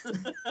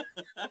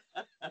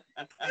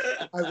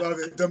 I love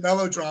it. The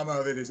melodrama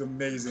of it is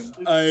amazing.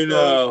 I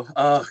know.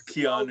 Oh,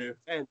 Keanu.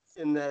 And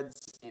in that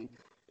scene.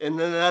 And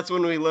then that's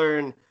when we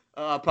learn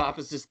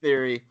Pappas'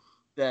 theory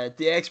that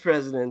the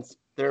ex-presidents,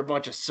 they're a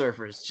bunch of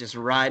surfers just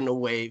riding a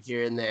wave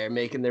here and there,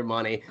 making their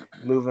money,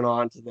 moving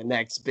on to the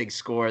next big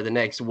score, the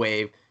next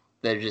wave.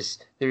 They're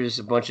just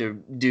a bunch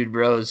of dude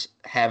bros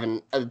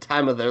having the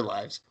time of their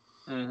lives.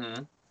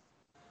 Mm-hmm.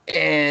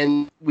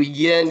 And we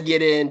again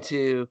get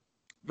into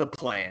the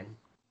plan,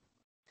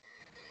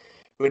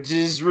 which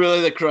is really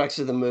the crux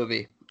of the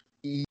movie.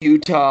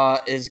 Utah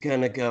is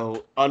going to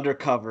go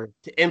undercover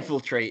to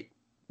infiltrate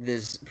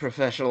this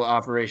professional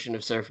operation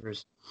of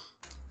surfers.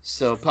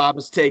 So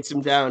Pappas takes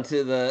him down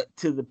to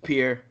the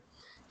pier.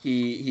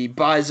 He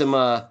buys him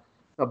a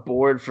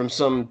board from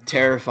some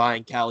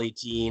terrifying Cali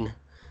teen.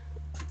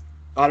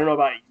 I don't know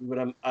about you,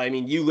 but I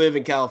mean, you live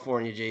in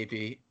California,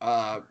 JP.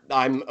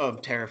 I'm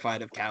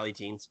terrified of Cali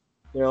teens.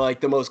 They're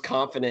like the most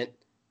confident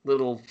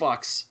little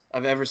fucks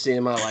I've ever seen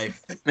in my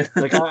life.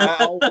 Like,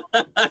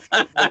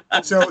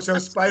 So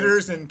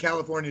spiders and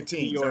California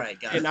teens. All right,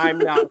 guys. And I'm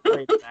not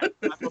afraid of that.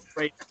 I'm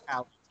afraid of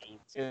Cali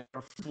teens. In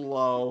their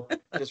flow,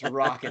 just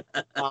rocking.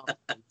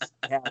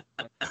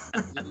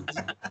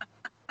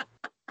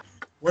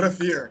 What a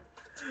fear.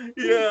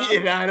 Yeah,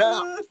 I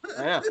know.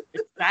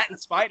 It's that and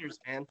spiders,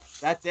 man.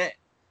 That's it.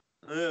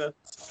 Yeah.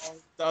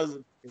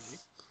 Doesn't.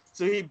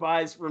 So he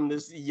buys from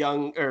this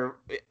young or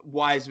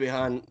wise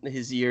behind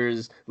his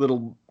years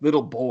little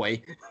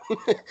boy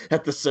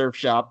at the surf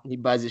shop. He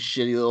buys a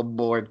shitty little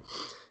board,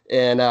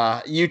 and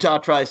Utah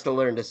tries to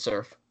learn to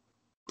surf.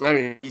 I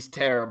mean, he's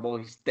terrible.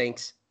 He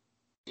stinks.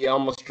 He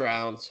almost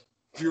drowns.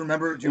 Do you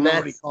remember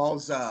what he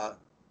calls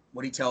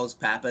what he tells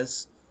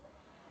Pappas?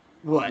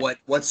 What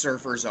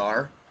surfers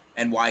are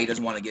and why he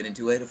doesn't want to get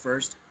into it at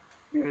first?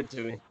 Give it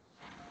to me.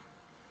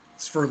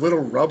 It's for little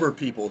rubber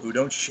people who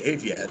don't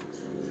shave yet.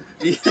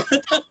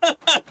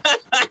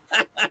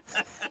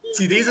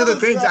 See, these are the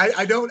things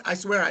I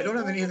swear I don't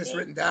have any of this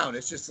written down.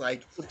 It's just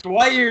like that's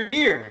why you're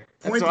here.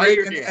 Point Break,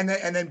 and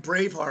then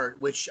Braveheart,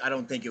 which I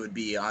don't think it would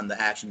be on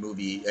the action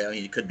movie. I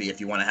mean, it could be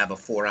if you want to have a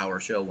 4-hour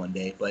show one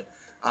day. But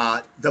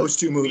those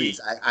two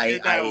movies,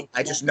 I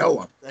just know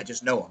them. I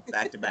just know them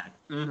back to back.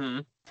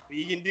 Mm-hmm.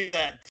 You can do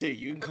that too.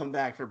 You can come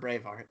back for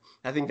Braveheart.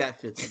 I think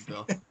that fits the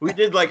bill. We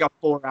did like a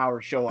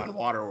 4-hour show on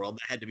Waterworld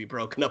that had to be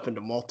broken up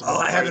into multiple. Oh,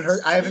 I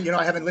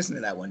haven't listened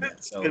to that one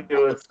yet. So.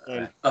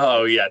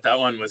 Oh yeah, that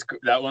one was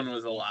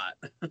a lot.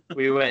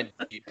 We went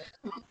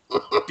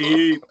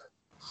deep,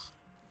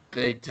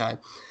 big time.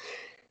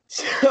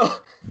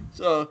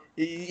 So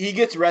he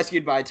gets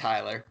rescued by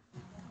Tyler,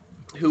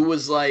 who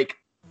was like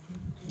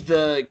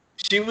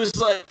she was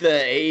like the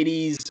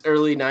 80s,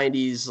 early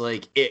 90s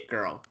like it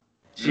girl.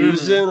 She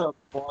was in a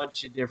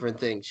bunch of different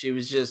things. She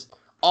was just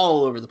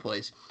all over the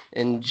place.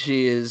 And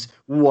she is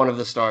one of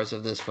the stars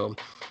of this film.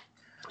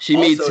 She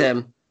meets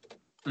him.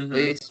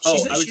 Mm-hmm.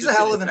 She's a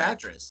hell of an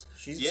actress.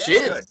 She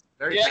is.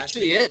 Very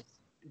actually is.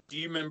 Do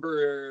you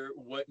remember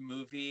what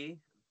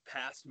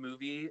past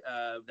movie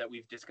that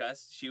we've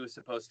discussed she was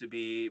supposed to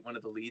be one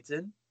of the leads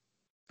in?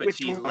 But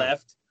she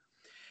left.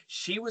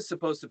 She was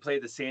supposed to play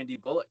the Sandy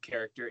Bullock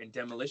character in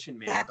Demolition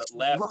Man, but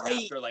left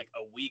after like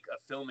a week of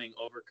filming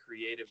over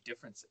creative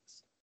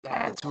differences.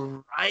 That's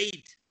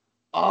right.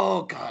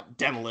 Oh God,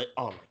 Demolition!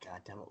 Oh my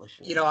God,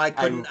 Demolition. You know, I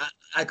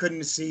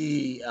couldn't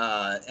see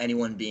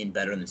anyone being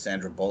better than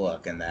Sandra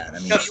Bullock in that. I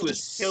mean, she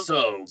was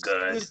so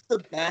good. It was the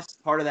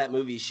best part of that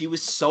movie. She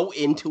was so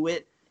into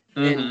it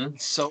and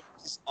so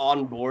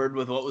on board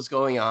with what was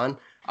going on.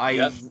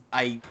 I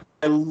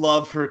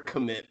love her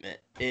commitment.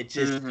 It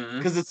just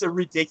because it's a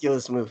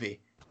ridiculous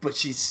movie, but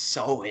she's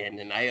so in,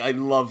 and I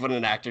love when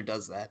an actor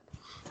does that.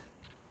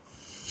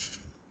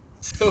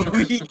 So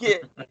we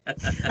get.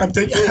 I'm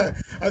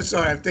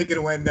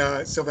thinking when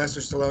Sylvester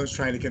Stallone's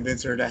trying to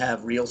convince her to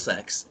have real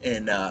sex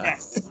in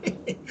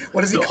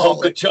what does he call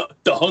it?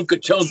 The hunka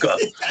chunka.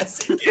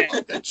 Yes, the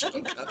hunka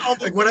chunka.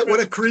 Like what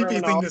a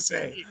creepy thing to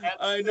say.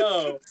 I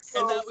know.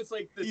 And that was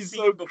like the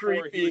scene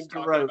before he was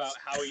talking about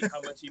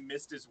how much he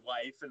missed his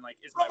wife and like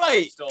is my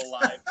wife still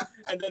alive?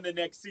 And then the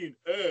next scene,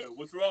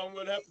 what's wrong?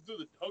 What happened to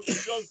the hunka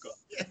chunka?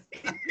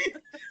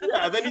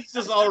 Yeah, then he's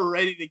just all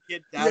ready to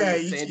get down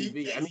with Sandy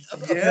B. I mean,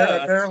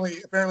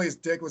 apparently his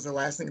dick was the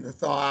last thing to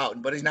thaw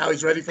out, but now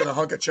he's ready for the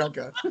hunka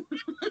chunka.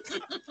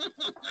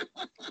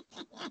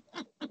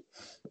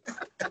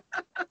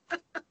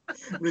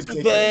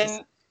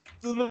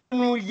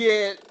 Then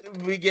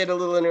we get a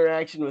little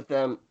interaction with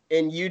them,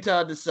 and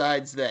Utah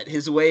decides that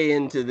his way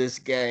into this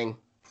gang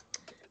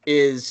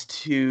is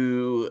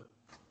to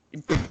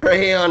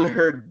prey on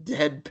her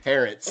dead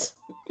parents.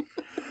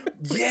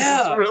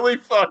 Yeah, it's really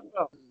fucked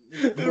up.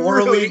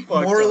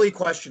 Morally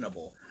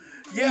questionable.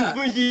 Yeah,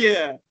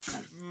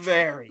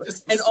 very.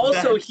 And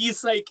also,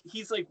 he's like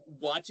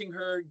watching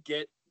her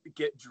get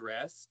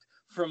dressed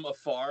from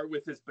afar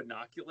with his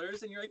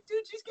binoculars, and you're like,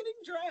 dude, she's getting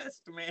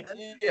dressed, man.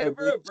 Yeah, give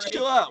her a break.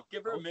 Chill out.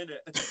 Give her a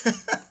minute.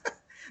 That's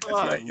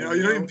right. You don't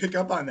even pick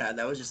up on that.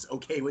 That was just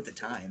okay with the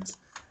times.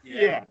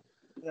 Yeah.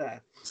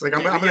 It's like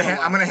I'm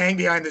gonna hang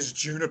behind this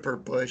juniper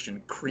bush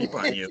and creep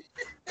on you.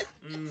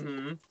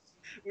 Mm-hmm.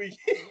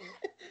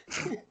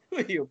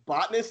 Are you a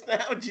botanist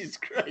now? Jesus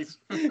Christ.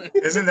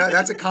 Isn't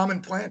that's a common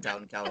plant out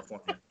in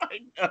California? I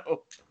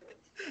know.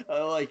 I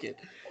like it.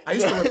 I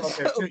used to live out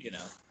there too, you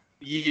know.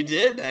 You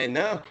did? I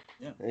know.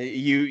 Yeah.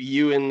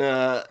 You and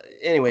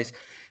anyways.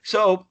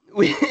 So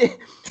we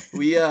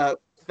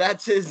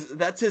that's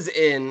his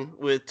in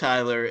with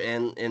Tyler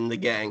and the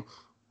gang.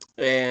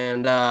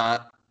 And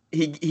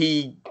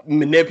he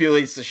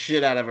manipulates the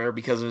shit out of her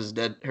because of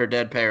her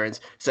dead parents,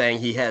 saying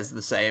he has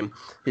the same.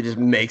 He just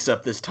makes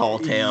up this tall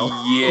tale.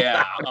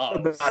 Yeah,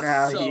 about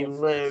how he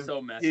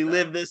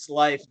lived this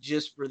life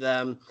just for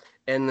them,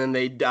 and then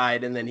they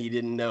died, and then he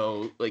didn't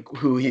know like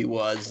who he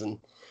was, and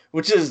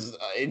which is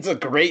it's a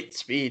great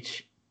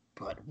speech,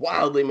 but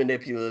wildly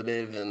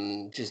manipulative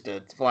and just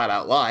a flat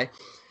out lie.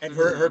 And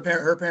her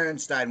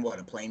parents died in what,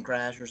 a plane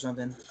crash or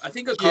something? I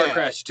think a car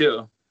crash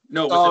too.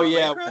 No.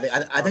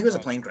 I think it was a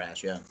plane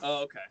crash. Yeah.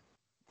 Oh, okay.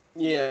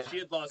 Yeah. She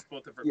had lost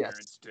both of her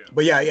parents too.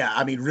 But yeah.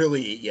 I mean,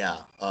 really,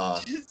 yeah.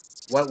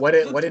 What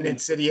an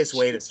insidious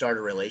way to start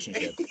a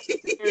relationship.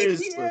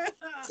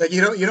 It's like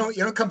you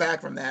don't come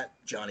back from that,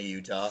 Johnny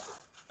Utah.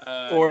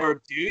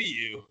 Or do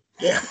you?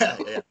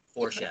 Yeah.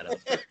 Foreshadow.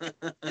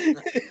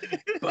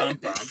 Bum,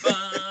 bum,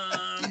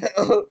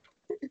 bum.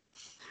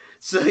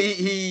 So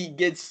he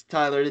gets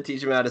Tyler to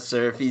teach him how to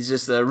surf. He's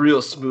just a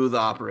real smooth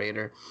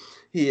operator.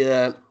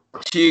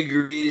 She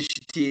agrees.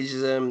 She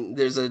teaches him.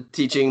 There's a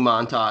teaching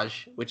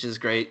montage, which is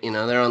great.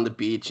 They're on the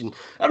beach, and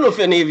I don't know if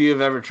any of you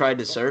have ever tried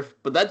to surf,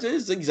 but that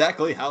is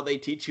exactly how they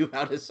teach you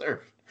how to surf.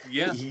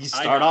 Yeah, you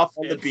start off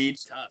on the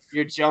beach. Tough.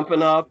 You're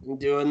jumping up and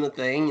doing the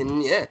thing,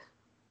 and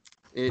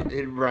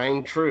it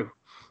rang true.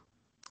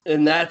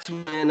 And that's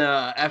when,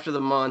 after the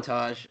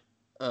montage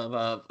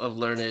of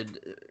learned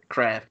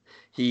craft,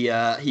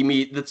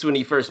 that's when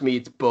he first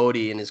meets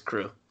Bodhi and his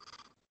crew,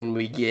 and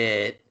we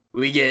get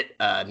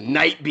a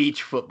night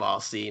beach football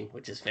scene,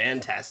 which is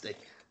fantastic.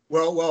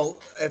 Well,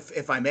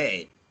 if I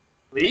may,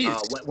 please.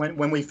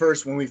 When we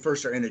first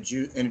are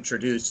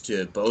introduced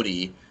to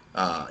Bodhi,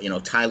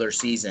 Tyler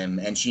sees him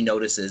and she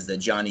notices that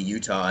Johnny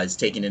Utah is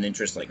taking an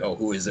interest. Like, oh,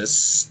 who is this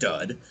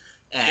stud?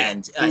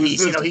 And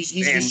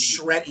he's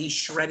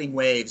shredding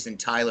waves, and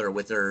Tyler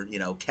with her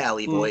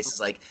Cali voice is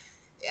like,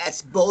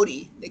 that's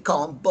Bodhi. They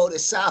call him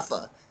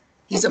Bodhisattva.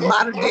 He's a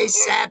modern day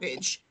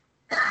savage.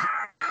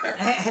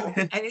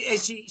 and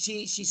she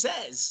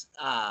says,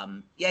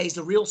 he's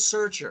a real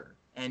searcher.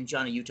 And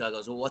Johnny Utah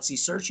goes, well, what's he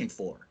searching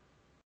for?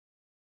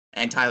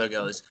 And Tyler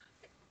goes,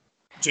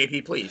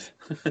 JP, please.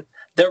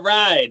 The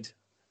ride.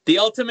 The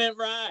ultimate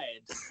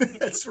ride.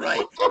 That's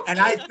right. And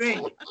I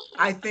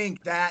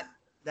think that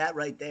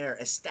right there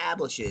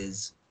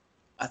establishes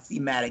a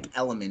thematic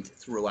element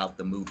throughout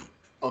the movie.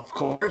 Of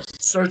course.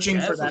 Searching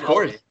for that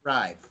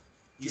ride.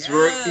 He's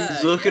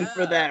looking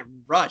for that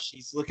rush.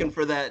 He's looking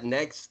for that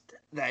next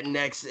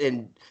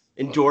endorphin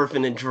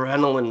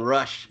adrenaline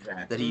rush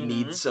that he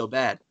needs so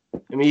bad.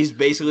 I mean, he's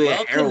basically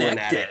a heroin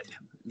addict.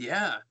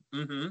 Yeah.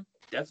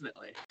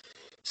 Definitely.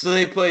 So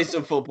they play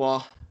some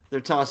football. They're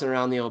tossing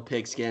around the old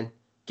pigskin,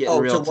 getting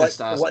real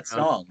testosterone. What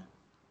song?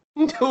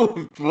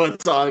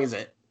 What song is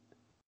it?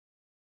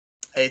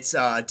 It's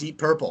Deep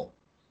Purple.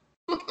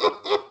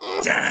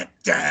 Dun,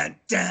 dun,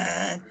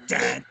 dun,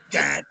 dun,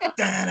 dun, dun,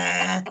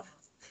 dun.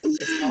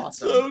 It's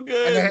awesome. So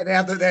good. And they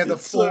have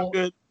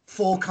the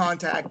full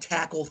contact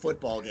tackle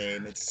football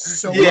game. It's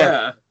so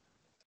good.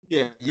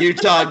 Yeah.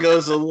 Utah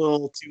goes a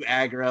little too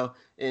aggro,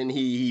 and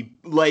he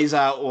lays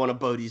out one of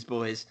Bodhi's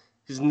boys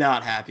who's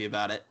not happy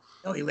about it.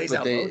 No, he lays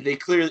out Bodhi. They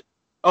clearly.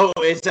 Oh,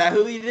 is that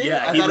who he did?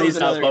 Yeah, he lays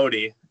out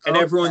Bodhi, and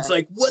everyone's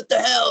like, "What the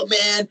hell,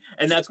 man?"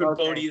 And that's when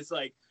Bodhi is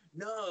like,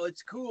 "No,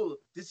 it's cool.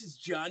 This is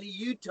Johnny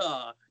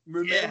Utah.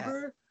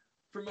 Remember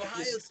from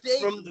Ohio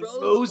State, from the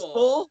Rose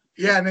Bowl."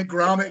 Yeah, and then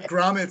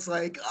Gromit's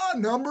like, "Oh,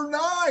 number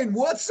 9,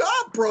 what's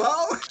up,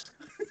 bro?"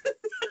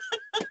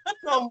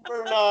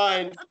 Number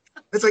 9.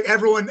 It's like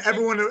everyone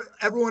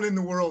in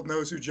the world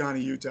knows who Johnny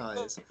Utah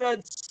is.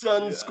 That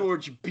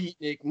sun-scorched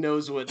beatnik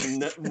knows what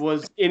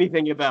was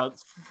anything about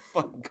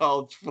fucking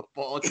college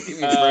football.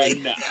 Right.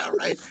 Yeah,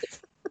 right.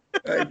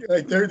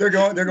 Like they're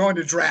going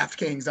to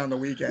DraftKings on the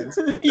weekends.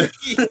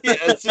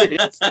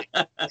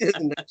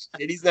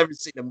 He's never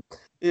seen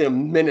a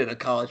minute of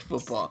college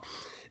football,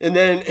 and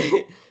then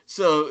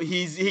so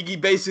he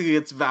basically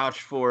gets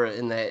vouched for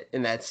in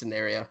that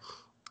scenario,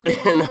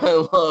 and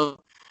I love.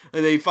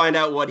 And they find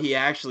out what he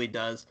actually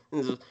does.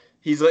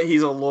 He's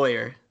a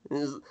lawyer.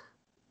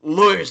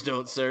 Lawyers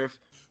don't surf.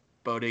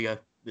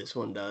 Bodega, this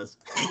one does.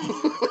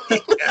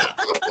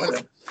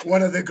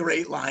 One of the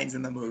great lines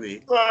in the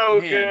movie. Oh,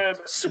 good.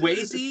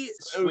 Swayze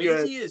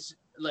is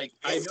like,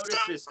 I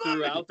noticed this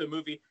throughout the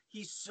movie.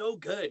 He's so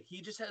good. He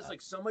just has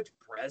like so much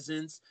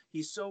presence.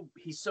 He's so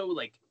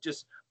like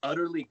just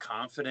utterly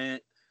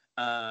confident.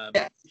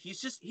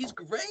 He's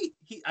great.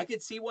 I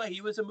could see why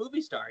he was a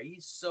movie star.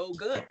 He's so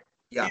good.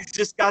 Yeah. He's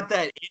just got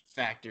that it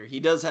factor.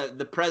 He does have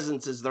the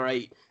presence is the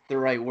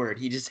right word.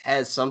 He just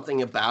has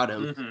something about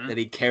him that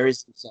he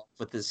carries himself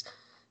with this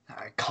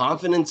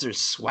confidence or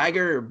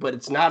swagger, but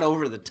it's not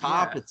over the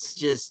top. Yeah.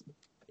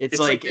 It's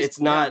like it's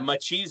not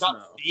machismo. It's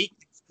not fake.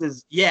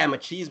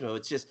 Machismo.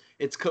 It's just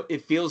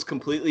it feels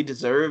completely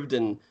deserved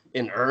and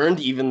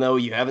earned, even though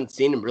you haven't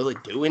seen him really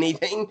do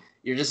anything.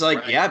 You're just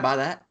like, I buy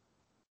that.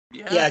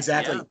 Yeah,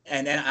 exactly. Yeah.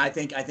 And I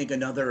think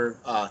another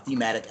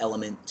thematic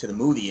element to the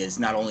movie is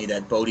not only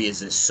that Bodhi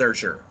is a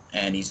searcher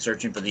and he's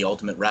searching for the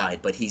ultimate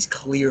ride, but he's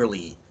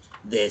clearly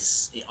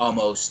this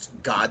almost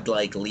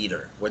godlike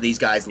leader where these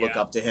guys look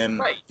up to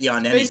him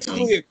beyond anything.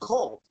 Basically a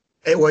cult.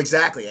 Well,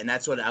 exactly, and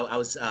that's what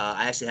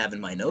I actually have in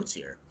my notes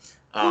here.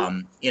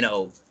 You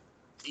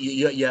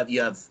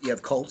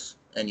have cults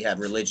and you have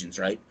religions,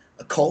 right?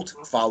 A cult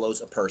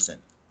follows a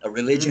person. A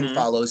religion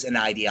follows an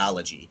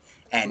ideology.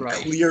 And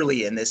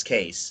clearly, in this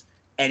case,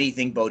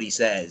 anything Bodhi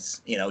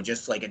says,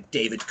 just like a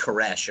David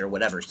Koresh or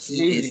whatever,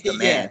 he is the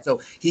man. Yeah. So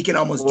he can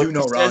almost do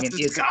no wrong. And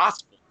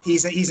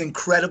he's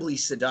incredibly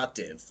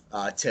seductive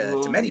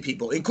to many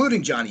people,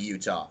 including Johnny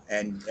Utah.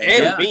 And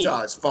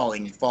Utah is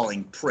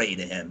falling prey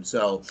to him.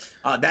 So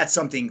that's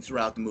something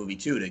throughout the movie,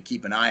 too, to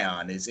keep an eye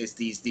on, is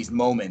these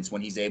moments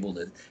when he's able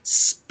to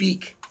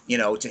speak,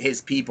 to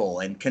his people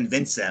and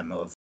convince them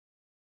of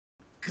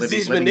because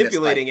he's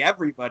manipulating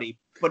everybody.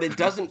 But it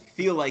doesn't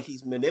feel like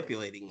he's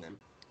manipulating them.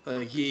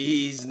 Like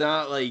he's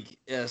not like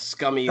a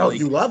scummy. Oh,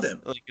 you love him.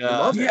 Like you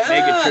love him.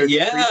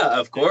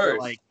 Of course.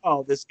 Like,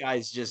 oh, this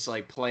guy's just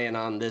like playing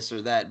on this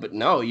or that. But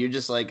no, you're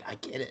just like, I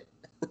get it.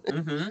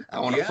 I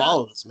want to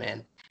follow this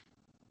man.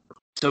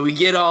 So we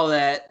get all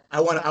that. I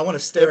want to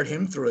stare at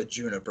him through a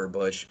juniper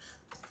bush.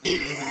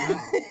 Get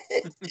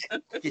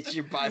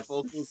your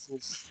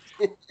bifocals.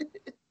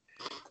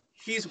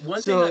 He's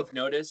one thing I've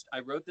noticed. I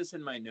wrote this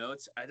in my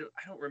notes. I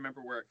don't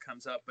remember where it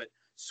comes up, but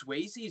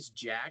Swayze's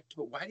jacked.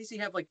 But why does he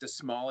have like the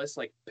smallest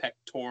like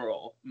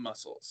pectoral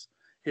muscles?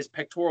 His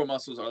pectoral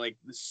muscles are like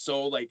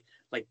so like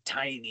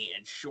tiny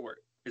and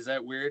short. Is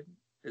that weird?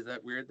 Is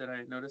that weird that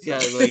I noticed?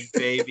 Yeah, like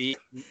baby.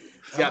 He's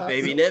got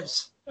baby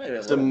nips.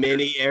 Some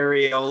mini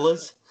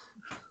areolas.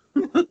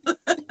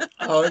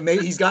 Oh,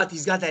 maybe he's got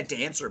that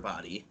dancer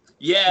body.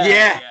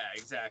 Yeah,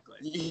 exactly.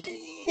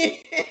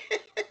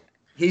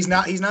 He's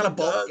not a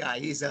bulk guy.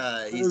 He's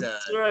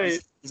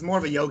more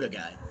of a yoga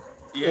guy.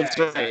 Yeah, that's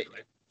right.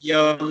 Exactly.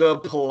 Yoga,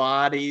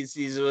 Pilates.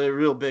 He's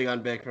real big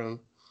on Bikram.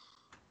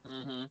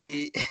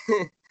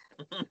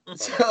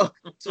 So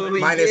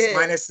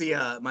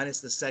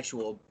minus the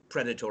sexual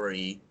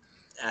predatory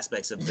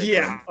aspects of Bikram.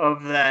 Yeah,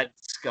 of that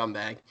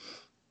scumbag.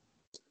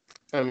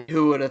 I mean,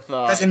 who would have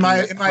thought? Because in my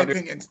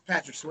opinion,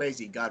 Patrick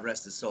Swayze, God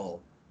rest his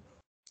soul.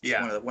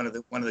 Yeah, one of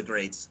the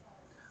greats.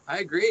 I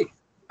agree.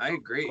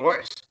 Of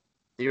course,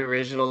 the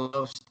original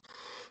Ghost.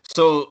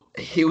 So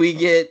we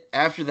get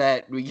after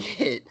that.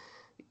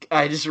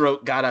 I just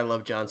wrote, God, I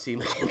love John C.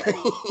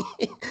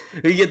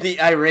 McGinley. We get the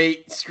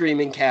irate,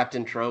 screaming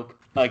captain trope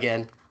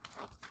again.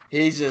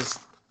 He's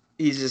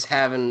just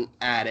having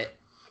at it,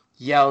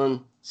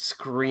 yelling,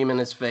 screaming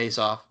his face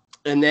off,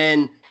 and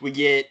then we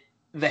get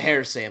the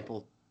hair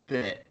sample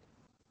bit,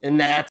 and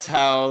that's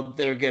how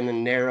they're gonna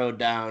narrow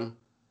down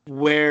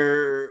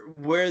where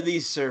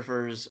these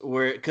surfers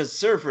were, because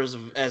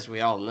surfers, as we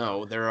all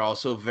know, they're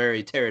also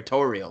very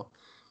territorial,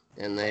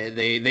 and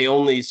they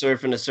only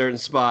surf in a certain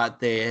spot.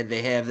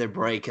 They have their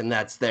break, and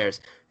that's theirs,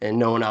 and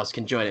no one else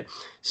can join it.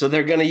 So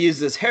they're gonna use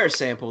this hair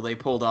sample they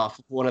pulled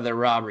off one of their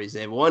robberies.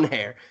 They have one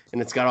hair,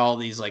 and it's got all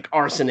these like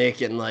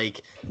arsenic and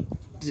like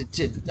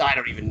I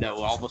don't even know,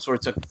 all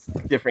sorts of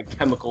different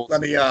chemicals. Let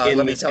me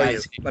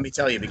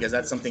tell you because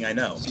that's something I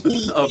know.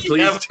 Oh,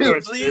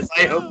 please.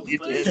 I hope you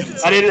did.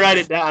 I didn't write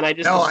it down. I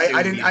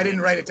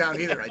didn't write it down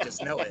either. I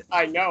just know it.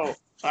 I know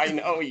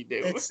you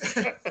do.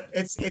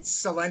 It's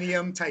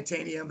selenium,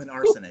 titanium, and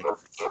arsenic.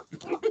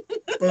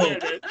 Boom.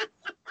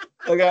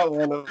 I got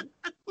one of them.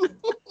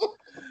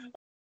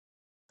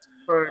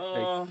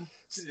 Perfect.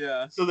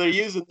 Yeah. So they're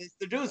using this.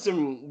 They're doing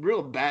some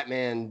real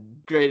Batman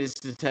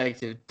Greatest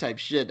Detective type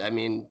shit. I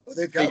mean,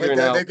 they've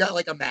got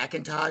like a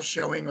Macintosh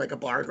showing like a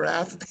bar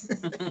graph.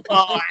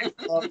 Oh, I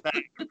love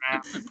that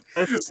graph.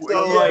 It's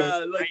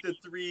so like the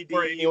 3D.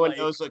 Where anyone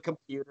knows what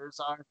computers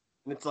are,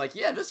 and it's like,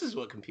 yeah, this is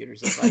what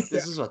computers look like.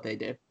 This is what they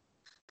do.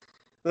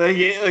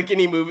 Like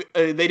any movie,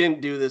 they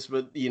didn't do this,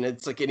 but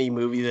it's like any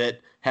movie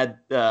that had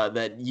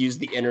that used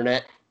the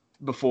internet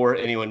before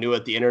anyone knew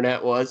what the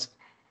internet was.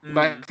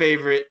 My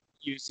favorite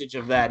usage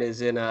of that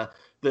is in the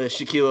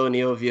Shaquille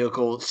O'Neal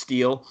vehicle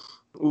Steel.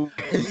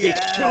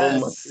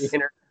 Yes.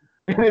 And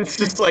it's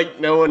just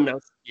like no one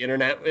knows what the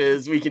internet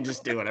is. We can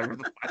just do whatever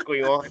the fuck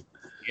we want.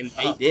 And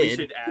they did. We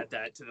should add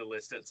that to the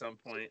list at some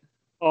point.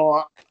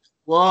 Oh,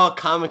 well,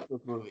 comic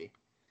book movie.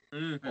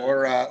 Mm-hmm.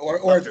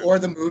 Or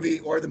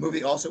the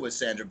movie also with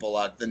Sandra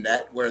Bullock, The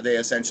Net, where they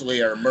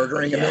essentially are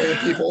murdering a million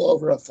people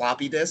over a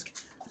floppy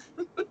disk.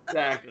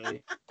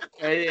 Exactly.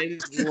 I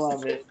just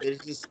love it.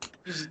 There's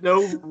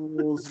no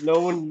rules. No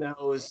one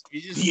knows.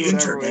 You just do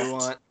whatever we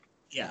want.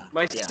 Yeah.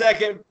 My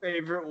second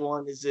favorite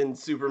one is in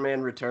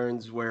Superman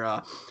Returns,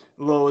 where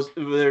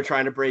they're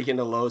trying to break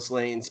into Lois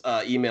Lane's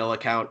email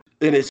account,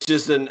 and it's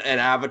just an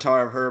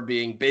avatar of her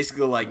being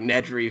basically like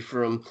Nedry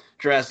from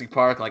Jurassic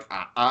Park, like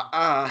What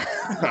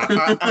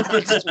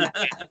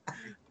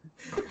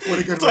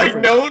a good. It's like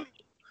no one.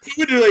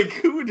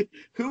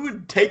 Who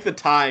would take the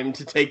time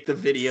to take the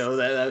video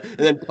and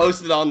then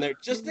post it on there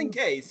just in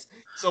case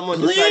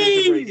someone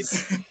decided to break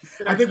it?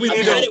 I think we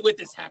need it with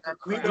this hacker.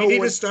 We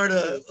need to start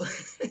a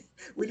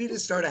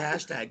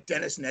hashtag.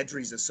 Dennis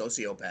Nedry's a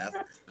sociopath.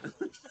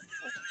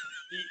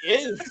 He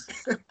is.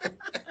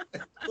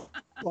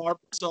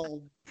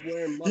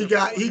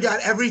 He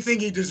got everything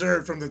he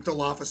deserved from the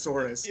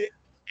Dilophosaurus. It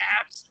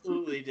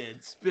absolutely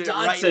did. Spit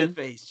right in the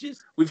face.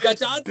 Just we've got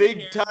Dodson big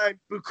here. Time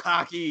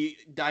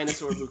Bukkake,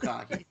 dinosaur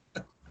Bukkake.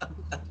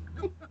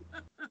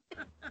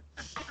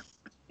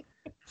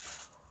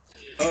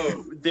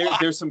 Oh,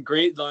 there's some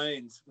great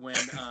lines when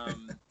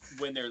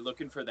they're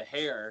looking for the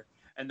hair,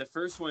 and the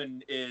first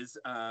one is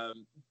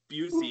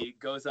Busey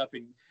goes up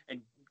and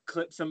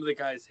clips some of the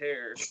guy's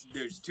hair.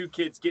 There's two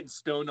kids getting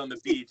stoned on the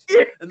beach,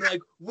 and they're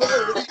like, "Whoa,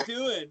 what are you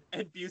doing?"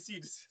 And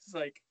Busey just is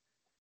like,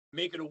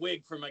 "Making a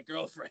wig for my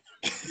girlfriend."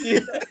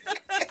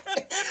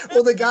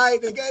 Well, the guy,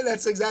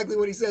 that's exactly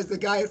what he says. The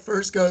guy at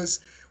first goes,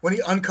 when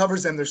he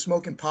uncovers them, they're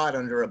smoking pot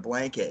under a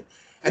blanket.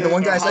 And the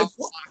one guy's like,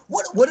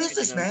 what is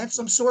this, man?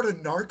 Some sort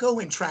of narco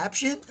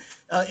entrapment?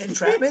 And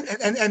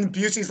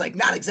Busey's like,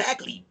 not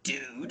exactly,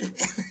 dude.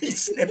 He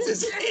snips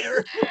his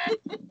hair.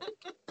 And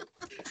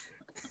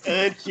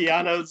then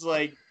Keanu's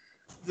like,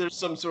 there's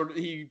some sort of,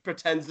 he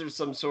pretends there's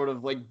some sort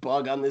of like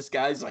bug on this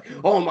guy. He's like,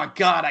 oh my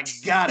God, I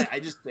got it. I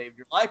just saved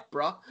your life,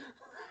 bro.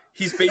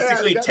 He's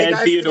basically Ted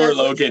Theodore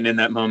Logan in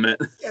that moment.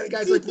 Yeah, the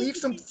guy's like, leave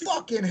some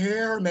fucking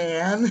hair,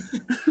 man.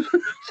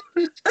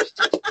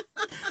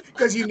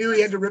 Because he knew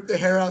he had to rip the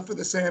hair out for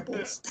the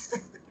samples.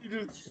 He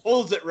just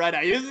pulls it right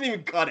out. He doesn't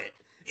even cut it.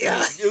 Yeah.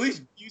 At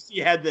least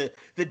Busey had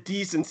the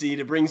decency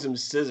to bring some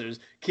scissors.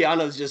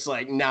 Keanu's just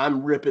like, nah,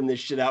 I'm ripping this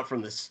shit out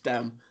from the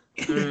stem.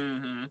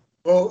 Mm-hmm.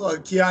 Well,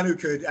 Keanu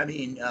could,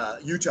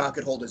 Utah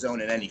could hold his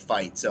own in any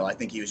fight, so I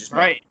think he was just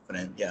right.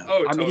 confident. Yeah.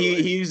 Oh, I totally.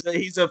 mean,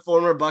 he's a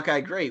former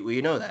Buckeye great.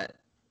 We know that.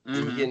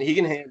 Mm-hmm. He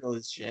can handle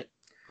this shit.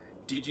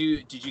 Did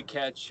you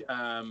catch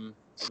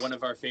one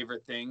of our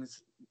favorite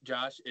things,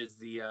 Josh? Is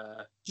the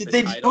Did the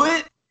they title. Do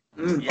it?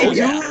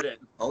 Yeah,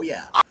 Oh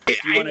yeah. Do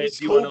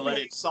you want to let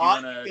it?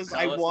 Because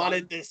I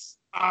wanted this.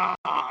 I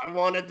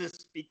wanted to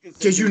speak this.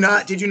 Did you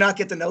not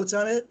get the notes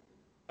on it?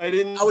 I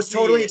didn't. I was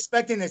totally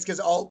expecting this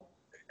because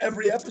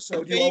every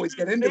episode you always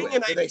get into it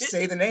where they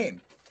say the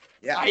name.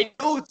 Yeah. I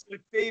know it's my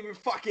favorite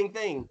fucking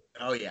thing.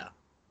 Oh yeah.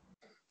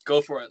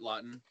 Go for it,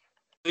 Lawton.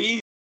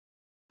 Okay.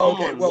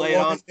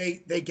 Well,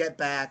 they get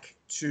back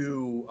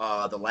to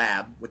the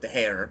lab with the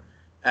hair.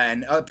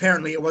 And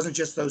apparently it wasn't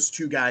just those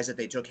two guys that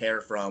they took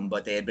hair from,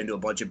 but they had been to a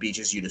bunch of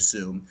beaches, you'd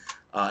assume.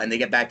 And they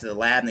get back to the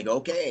lab and they go,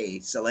 okay,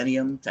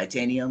 selenium,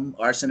 titanium,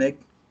 arsenic,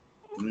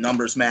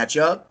 numbers match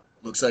up.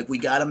 Looks like we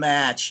got a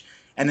match.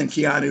 And then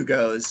Keanu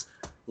goes,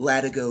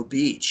 Latigo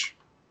Beach.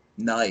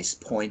 Nice,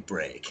 Point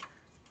Break.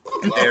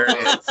 And there it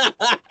is.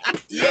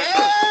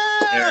 Yeah!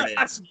 There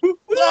it is.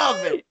 Love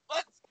it.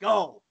 Let's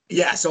go.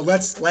 Yeah, so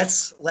let's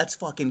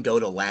fucking go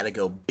to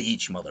Latigo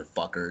Beach,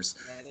 motherfuckers.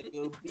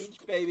 Latigo Beach,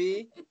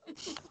 baby.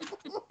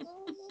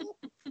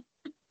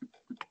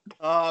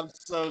 Oh, I'm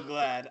so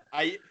glad.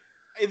 I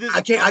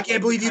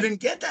can't believe you didn't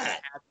get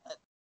that.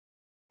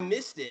 I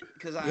missed it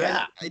because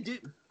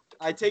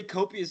I take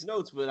copious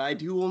notes, but I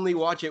do only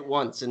watch it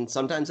once, and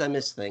sometimes I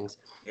miss things.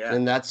 Yeah,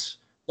 and that's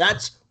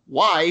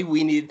why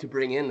we need to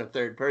bring in a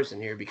third person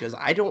here, because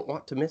I don't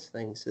want to miss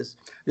things. This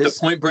the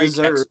Point Break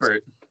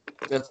expert.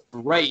 That's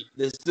right.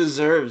 This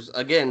deserves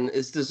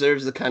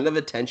the kind of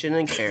attention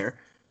and care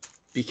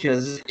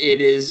because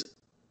it is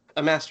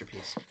a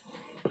masterpiece.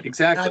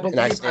 Exactly.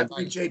 I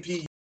believe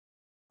JP,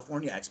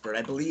 California expert.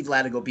 I believe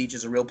Latigo Beach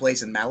is a real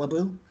place in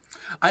Malibu.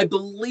 I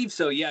believe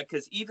so, yeah,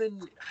 because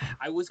even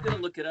I was going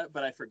to look it up,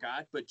 but I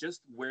forgot. But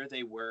just where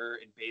they were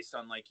and based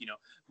on, like,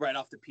 right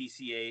off the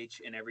PCH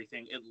and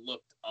everything, it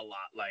looked a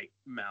lot like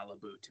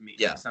Malibu to me.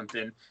 Yeah. Like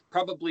something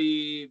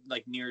probably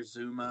like near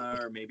Zuma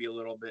or maybe a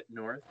little bit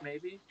north,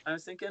 maybe, I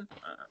was thinking.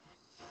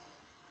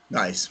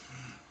 Nice.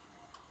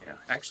 Yeah,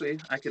 actually,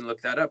 I can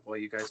look that up while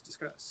you guys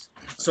discuss.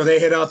 So they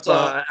hit up.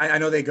 I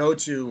know they go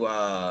to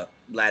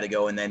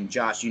Latigo, and then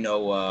Josh,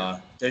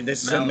 there's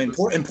some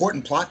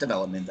important plot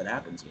development that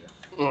happens here.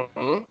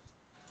 Mm-hmm.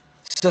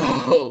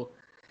 So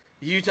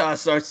Utah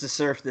starts to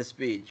surf this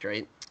beach,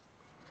 right?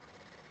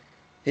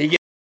 He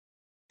gets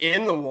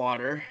in the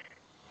water,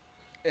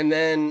 and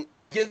then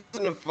gets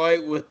in a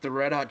fight with the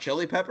Red Hot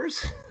Chili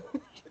Peppers.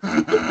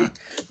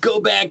 Go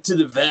back to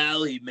the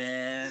valley,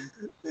 man.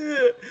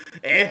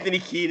 Anthony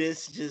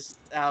Kiedis just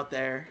out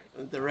there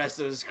with the rest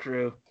of his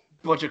crew.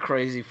 Bunch of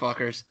crazy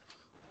fuckers.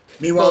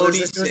 Meanwhile,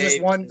 there's this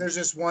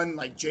one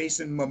like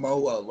Jason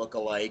Momoa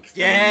lookalike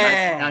from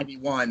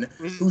 1991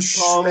 who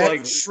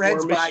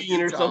shreds by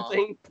Utah. Or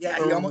something.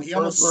 Yeah,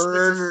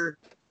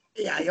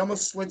 he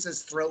almost slits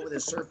his throat with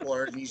his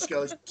surfboard, and he just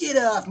goes, "Get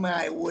off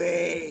my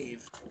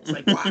wave!" It's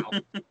like, wow,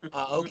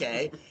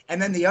 okay.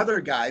 And then the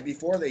other guy,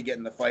 before they get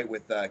in the fight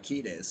with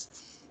Kiedis,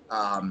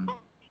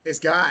 this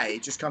guy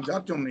just comes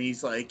up to him, and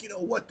he's like,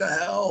 what the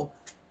hell?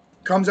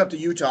 Comes up to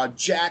Utah,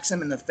 jacks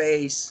him in the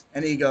face,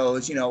 and he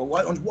goes,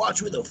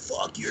 watch where the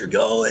fuck you're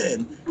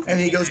going. And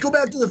he goes, go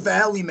back to the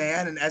valley,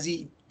 man. And as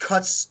he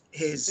cuts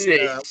his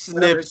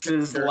snips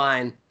his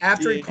line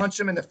after he punched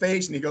him in the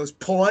face, and he goes,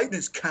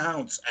 politeness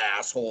counts,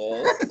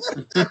 asshole.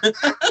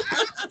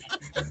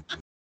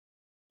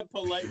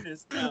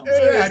 Politeness counts.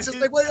 Yeah, it's just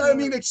like,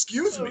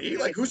 excuse me,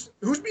 like who's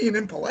being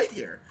impolite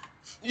here?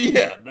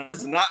 Yeah,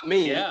 that's not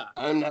me. Yeah,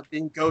 I'm not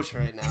being gauche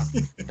right now.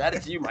 That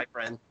is you, my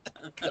friend.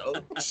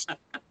 Gauche.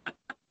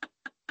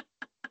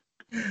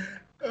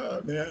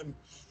 Oh man,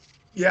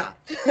 yeah.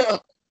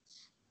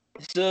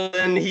 So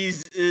then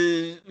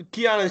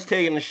Keanu's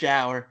taking a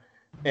shower,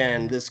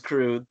 and this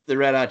crew, the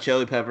Red Hot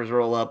Chili Peppers,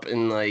 roll up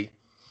and like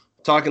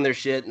talking their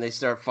shit, and they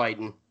start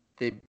fighting.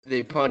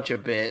 They punch a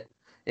bit,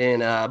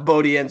 and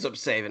Bodie ends up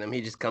saving him.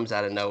 He just comes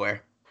out of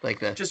nowhere,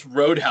 just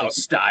Roadhouse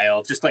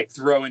style, just like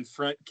throwing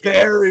front kicks.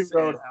 Very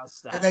Roadhouse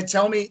style. And then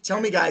tell me,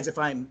 guys, if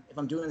I'm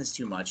doing this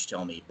too much,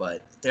 tell me.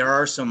 But there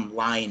are some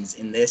lines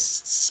in this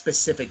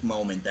specific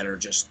moment that are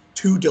just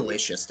too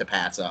delicious to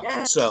pass up.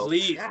 Yeah, so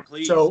please.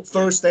 So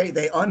first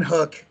they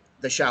unhook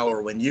the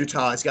shower when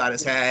Utah's got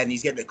his head and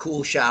he's getting a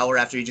cool shower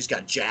after he just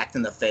got jacked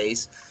in the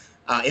face,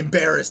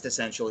 embarrassed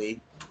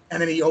essentially.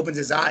 And then he opens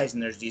his eyes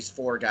and there's these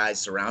four guys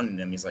surrounding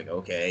him. He's like,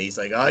 okay. He's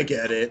like, I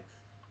get it.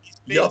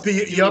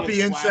 Yuppie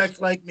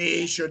insect like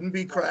me shouldn't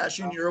be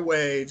crashing your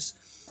waves.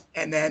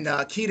 And then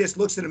Kiedis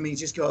looks at him and he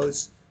just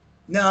goes,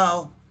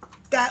 no,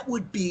 that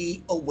would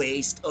be a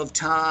waste of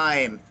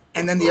time.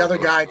 And then the other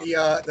guy,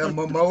 the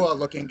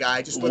Momoa-looking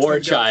guy, just looks War at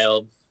him and goes,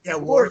 Child. yeah,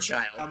 War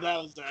Child.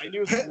 I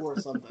knew it was War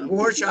something.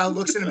 War Child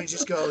looks at him and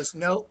just goes,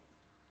 nope,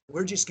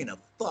 we're just going to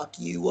fuck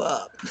you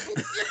up.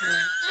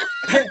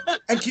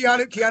 And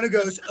Keanu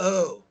goes,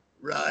 oh,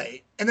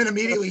 right. And then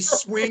immediately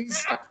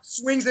swings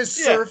his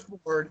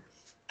surfboard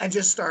and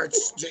just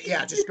starts,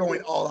 just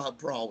going all out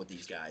brawl with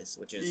these guys,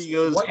 which is he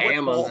goes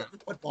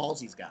what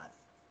balls he's got.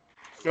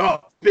 Oh,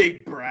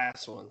 big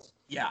brass ones.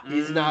 Yeah.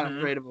 He's not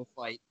afraid of a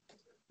fight.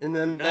 And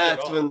then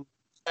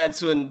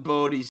that's when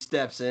Bodhi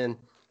steps in.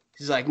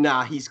 He's like,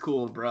 nah, he's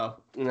cool, bro.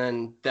 And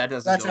then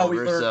that's how we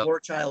learned War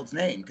Child's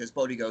name, because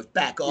Bodhi goes,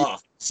 back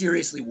off.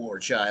 Seriously, War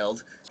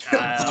Child.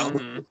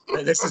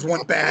 This is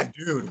one bad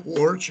dude,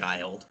 War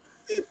Child.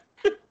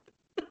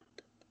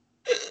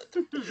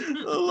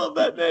 I love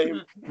that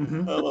name.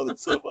 I love it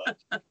so much.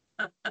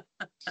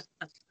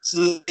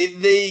 So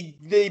they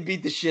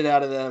beat the shit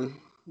out of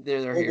them.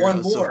 They're their heroes.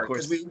 One more,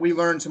 because we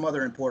learned some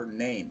other important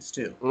names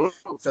too.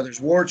 Mm-hmm. So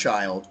there's War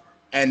Child,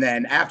 and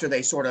then after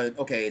they sort of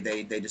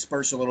they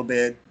disperse a little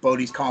bit.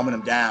 Bodhi's calming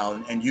him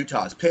down, and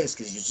Utah's pissed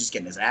because he's just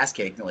getting his ass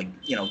kicked and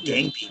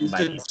gang beaten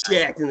by these guys.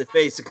 Jacked in the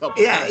face a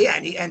couple times. Yeah,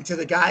 and to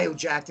the guy who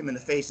jacked him in the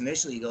face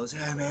initially, he goes,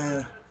 "Hey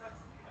man,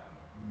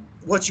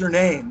 what's your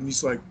name?" And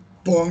he's like,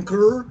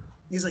 "Bunker."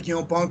 He's like,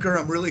 Bunker,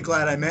 I'm really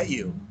glad I met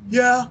you.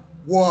 Yeah,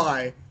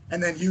 why?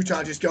 And then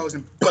Utah just goes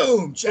and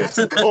boom,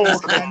 Jackson.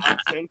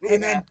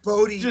 And then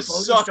Bodhi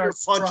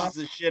starts punches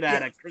the shit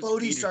out of Chris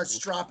Bodhi Peterson. starts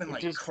dropping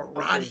like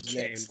karate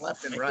kicks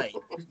left and right.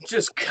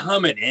 Just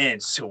coming in,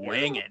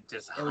 swinging,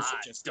 just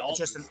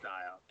Dalton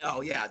style.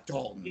 Oh yeah,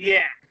 Dalton.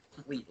 Yeah.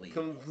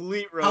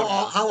 Complete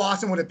roadhouse. How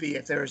awesome would it be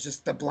if there was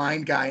just the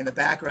blind guy in the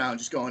background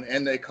just going,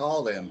 and they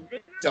call him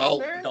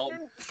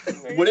Dalton.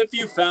 What if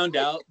you found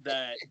out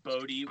that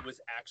Bodhi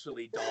was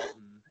actually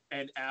Dalton,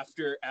 and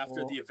after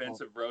the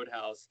events of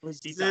Roadhouse,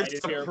 he dyed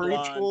his hair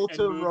blonde and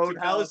moved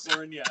Roadhouse? to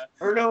California?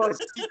 Or no, a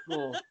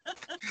sequel.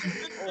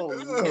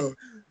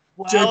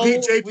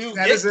 JP,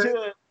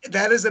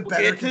 that is a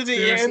better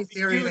conspiracy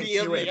theory than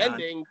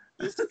QAnon.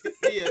 This could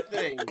be a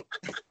thing.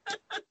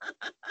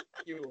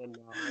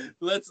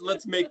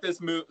 Let's make this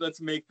move.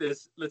 Let's make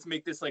this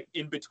like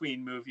in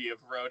between movie of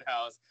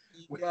Roadhouse,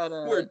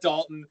 where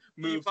Dalton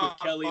moves with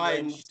Kelly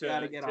Lynch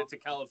to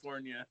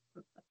California.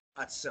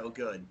 That's so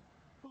good.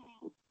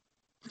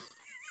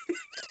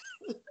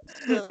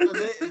 So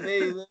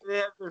they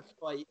have their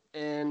fight,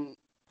 and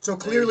so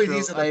clearly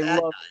these are the bad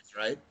guys,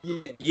 right?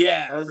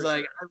 Yeah.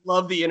 I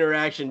love the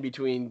interaction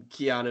between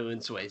Keanu and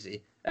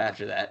Swayze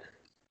after that.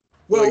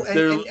 Well,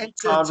 and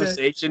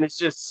conversation is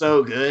just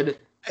so good.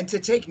 And to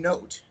take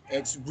note,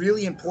 it's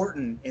really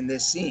important in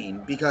this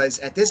scene because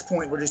at this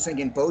point we're just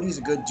thinking Bodhi's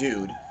a good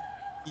dude.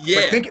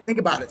 Yeah. But think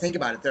about it.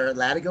 They're at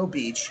Latigo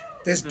Beach.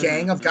 This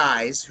gang of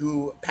guys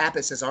who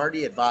Pappas has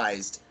already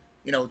advised,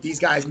 these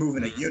guys move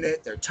in a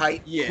unit. They're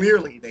tight. Yeah.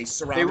 Clearly, they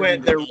surround. They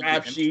went their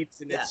rap sheets,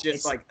 and it's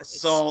just like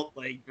assault.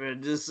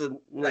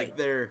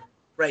 They're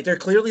right. They're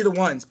clearly the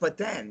ones. But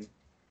then,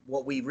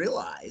 what we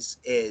realize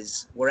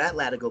is we're at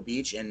Latigo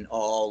Beach, and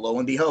lo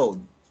and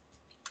behold,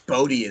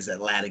 Bodhi is at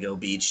Latigo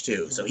Beach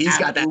too. So he's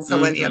got that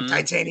selenium,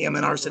 titanium,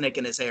 and arsenic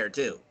in his hair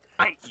too.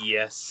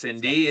 Yes,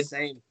 indeed.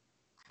 Same.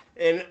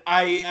 And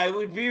I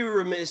would be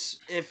remiss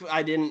if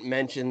I didn't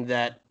mention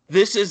that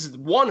this is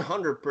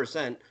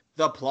 100%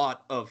 the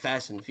plot of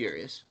Fast and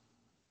Furious.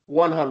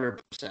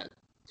 100%.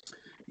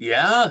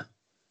 Yeah.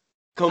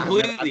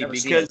 Completely,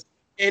 because,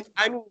 and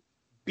I mean,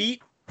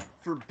 beat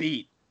for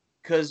beat,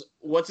 because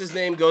what's his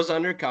name goes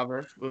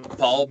undercover with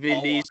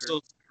Vin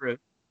Diesel's crew.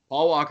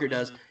 Paul Walker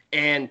does,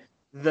 and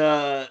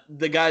the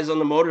guys on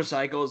the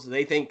motorcycles,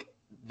 they think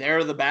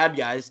they're the bad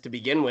guys to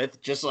begin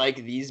with, just like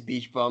these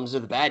beach bums are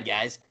the bad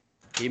guys.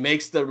 He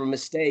makes the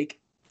mistake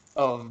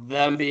of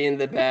them being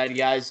the bad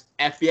guys.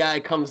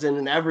 FBI comes in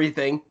and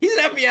everything. He's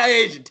an FBI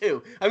agent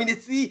too. I mean,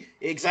 it's the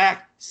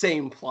exact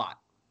same plot.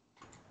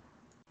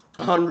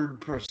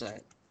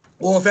 100%.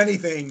 Well, if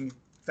anything,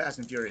 Fast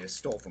and Furious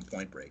stole from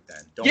Point Break.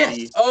 Then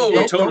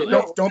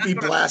don't be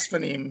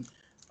blaspheming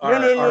our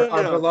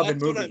beloved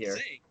movie here.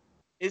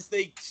 Is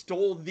they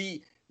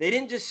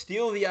didn't just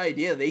steal the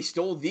idea, they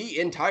stole the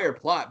entire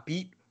plot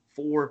beat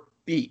for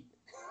beat.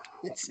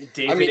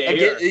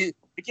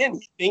 Again,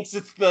 he thinks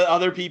it's the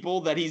other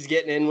people that he's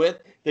getting in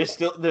with.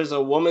 There's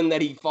a woman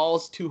that he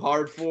falls too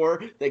hard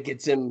for that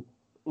gets him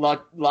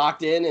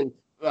locked in,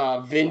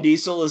 and Vin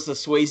Diesel is the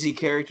Swayze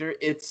character.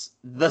 It's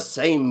the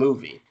same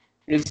movie.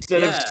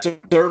 Instead of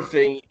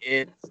surfing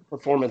its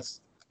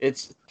performance,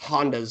 it's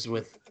Hondas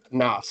with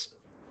NOS.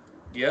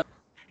 Yep.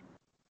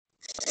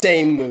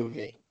 Same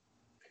movie.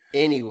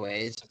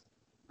 Anyways,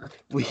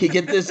 we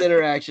get this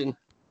interaction,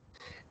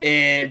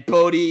 and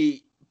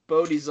Bodhi's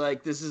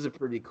like, "This is a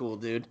pretty cool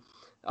dude."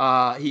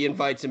 He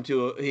invites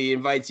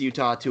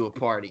Utah to a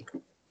party,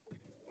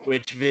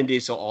 which Vin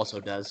Diesel also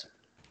does.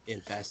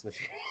 in Fast and the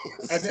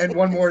Furious. And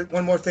one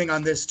more thing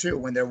on this too.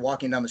 When they're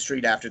walking down the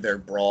street after their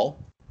brawl,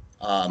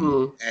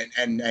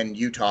 and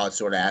Utah is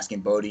sort of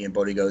asking Bodhi, and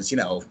Bodhi goes,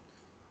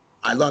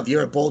 I love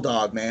you're a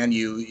bulldog, man.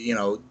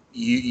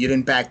 You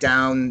didn't back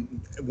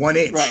down 1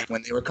 inch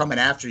when they were coming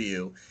after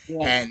you.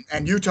 Yeah.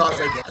 And Utah's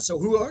like, yeah, so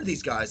who are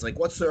these guys? Like,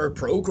 what's their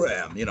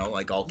program?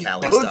 Like all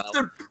Cali stuff.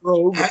 Their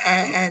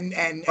program?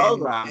 And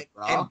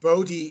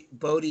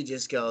Bodhi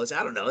just goes,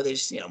 I don't know, they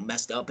just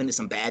messed up into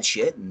some bad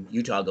shit. And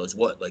Utah goes,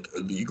 what, like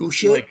illegal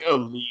shit? Like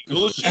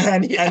illegal shit.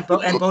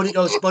 And Bodhi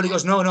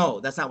goes,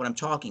 no, that's not what I'm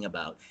talking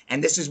about.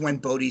 And this is when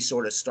Bodhi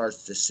sort of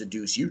starts to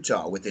seduce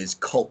Utah with his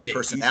cult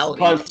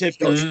personality. He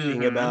goes,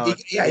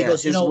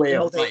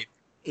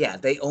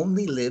 they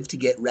only live to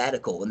get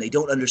radical, and they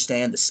don't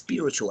understand the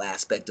spiritual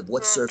aspect of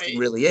what surfing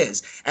really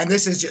is. And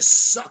this is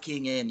just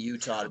sucking in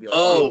Utah to be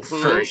like,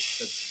 for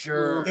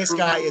sure. This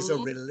guy is a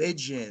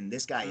religion.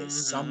 This guy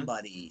is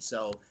somebody.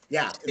 So,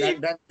 then they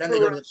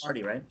go to the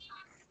party, right?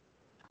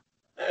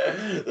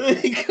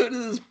 They go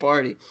to this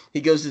party.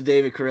 He goes to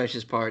David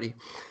Koresh's party.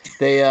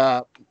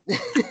 And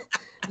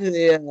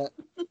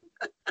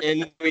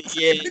we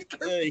get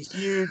a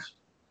huge...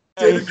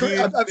 I'm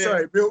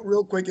sorry,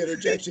 real quick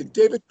interjection.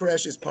 David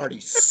Koresh's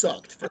party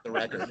sucked, for the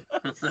record.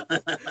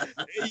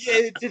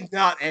 It did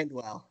not end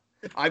well.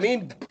 I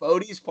mean,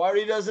 Bodhi's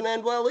party doesn't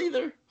end well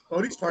either.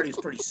 Bodhi's party is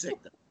pretty sick,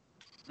 though.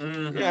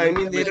 Mm-hmm. Yeah, I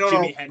mean, they don't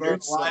all burn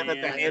alive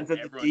at the hands of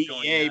the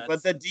DEA,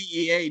 but the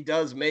DEA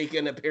does make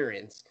an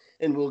appearance,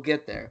 and we'll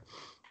get there.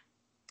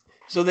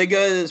 So they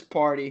go to this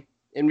party,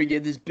 and we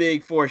get this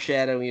big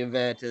foreshadowing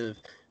event of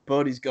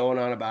Bodhi's going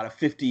on about a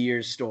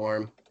 50-year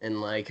storm. And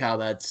like how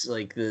that's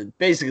like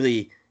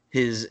basically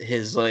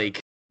his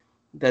like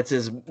this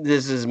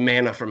is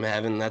manna from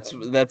heaven.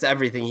 That's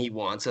everything he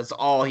wants. That's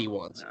all he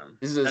wants.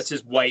 That's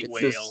his white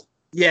whale.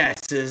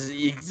 Yes,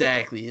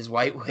 exactly his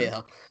white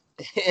whale.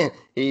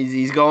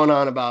 he's going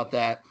on about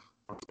that,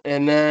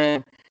 and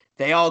then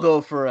they all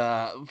go for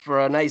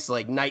a nice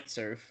like night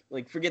surf.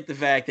 Like forget the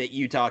fact that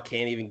Utah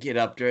can't even get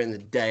up during the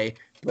day,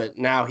 but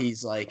now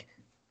he's like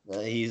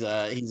he's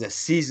a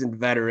seasoned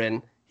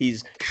veteran.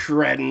 He's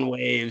shredding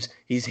waves.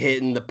 He's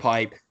hitting the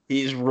pipe.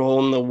 He's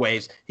rolling the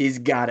waves. He's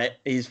got it.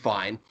 He's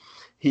fine.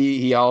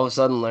 He all of a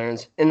sudden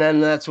learns. And then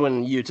that's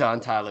when Utah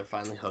and Tyler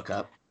finally hook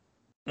up.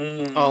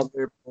 All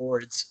their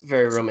boards.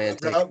 Very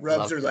romantic.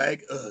 Rubs her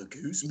leg.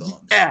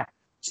 Goosebumps. Yeah.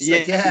 She's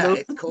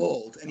it's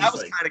cold. And that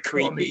was kind of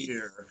creepy.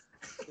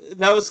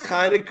 That was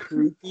kind of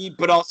creepy,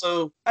 but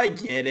also, I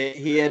get it.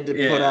 He had to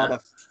put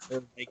out a...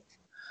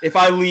 If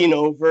I lean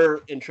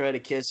over and try to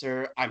kiss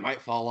her, I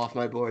might fall off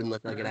my board and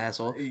look like an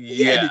asshole.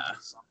 Yeah.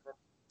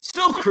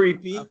 Still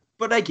creepy,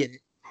 but I get it.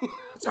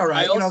 It's all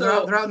right.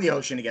 They're out in the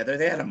ocean together.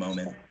 They had a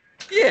moment.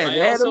 Yeah,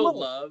 I also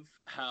love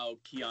how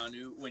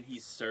Keanu, when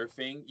he's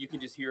surfing, you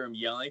can just hear him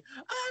yelling,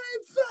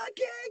 I'm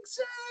fucking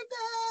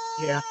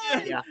surfing!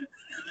 Yeah.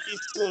 He's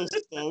so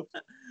stoked.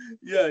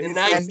 Yeah.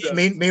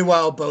 And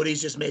meanwhile,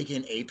 Bodhi's just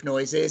making ape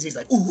noises. He's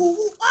like,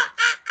 ooh,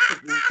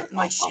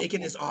 like shaking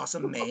his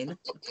awesome mane.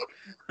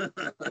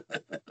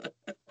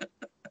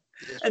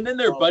 And then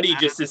their buddy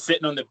just is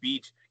sitting on the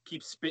beach,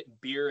 keeps spitting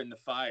beer in the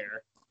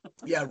fire.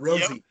 Yeah,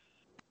 Rosie. Yep.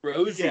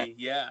 Rosie,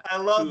 yeah. I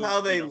love how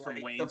they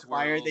light the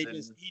fire. He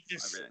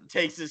just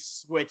takes his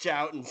switch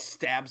out and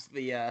stabs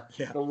the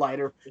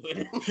lighter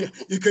fluid.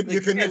 You couldn't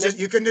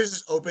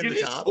just open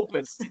the top.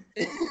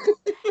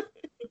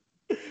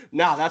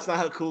 No, that's not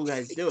how cool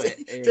guys do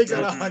it. Takes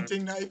out a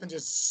hunting knife and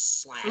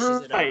just slashes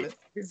it open.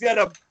 He's got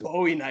a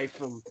Bowie knife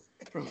from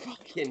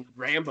fucking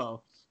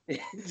Rambo. He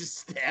just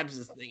stabs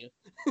this thing.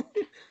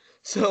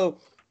 So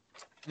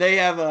they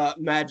have a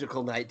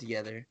magical night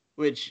together,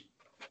 which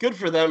good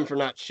for them for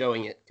not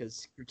showing it,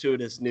 because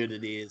gratuitous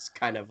nudity is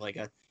kind of like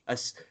a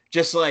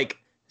just like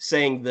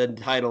saying the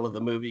title of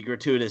the movie,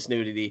 gratuitous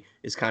nudity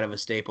is kind of a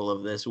staple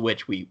of this,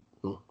 which we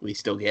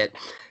still get.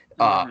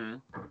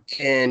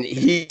 And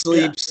he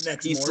sleeps.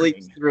 He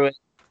sleeps through it.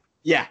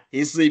 Yeah,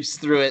 he sleeps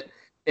through it,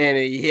 and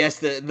he has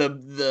to.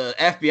 The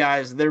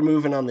FBI's, they're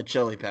moving on the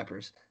Chili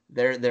Peppers.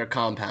 Their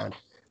compound.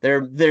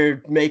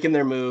 They're making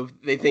their move.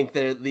 They think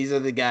these are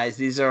the guys.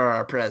 These are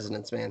our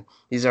presidents, man.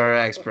 These are our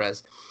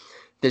ex-pres.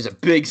 There's a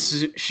big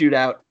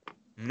shootout.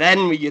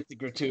 Then we get the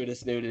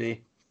gratuitous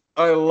nudity.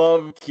 I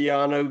love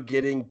Keanu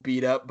getting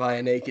beat up by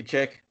a naked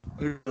chick.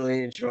 I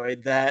really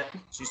enjoyed that.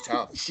 She's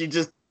tough. She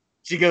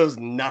goes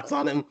nuts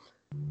on him.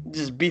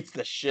 Just beats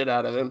the shit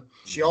out of him.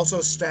 She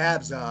also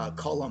stabs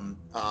Cullum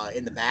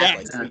in the back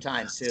like 3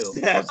 times too.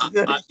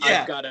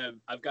 I've got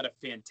a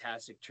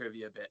fantastic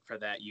trivia bit for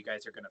that. You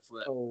guys are gonna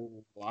flip. Oh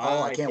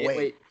wow! I can't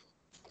wait.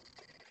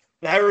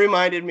 That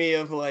reminded me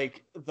of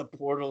like the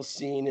portal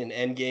scene in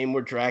Endgame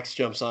where Drax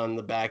jumps on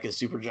the back of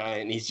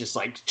Supergiant and he's just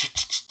like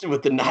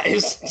with the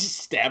knives, just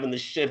stabbing the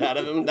shit out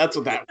of him. That's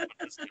what that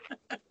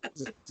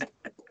was.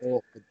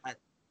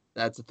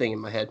 That's the thing in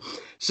my head.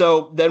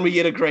 So then we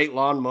get a great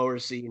lawnmower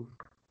scene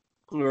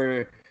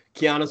where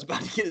Keanu's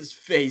about to get his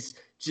face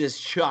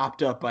just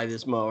chopped up by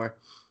this mower.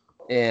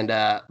 And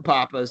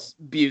Papa's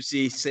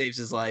Busey saves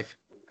his life.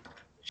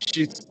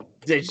 Shoots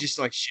they just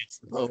like shoots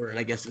them over, and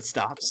I guess it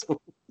stops. Well,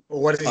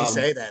 what does he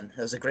say then?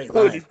 That was a great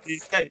line.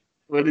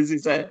 What does he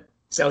say?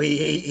 So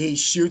he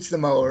shoots the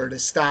mower to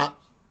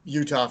stop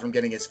Utah from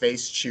getting his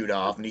face chewed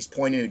off, and he's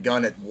pointing a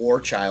gun at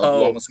Warchild,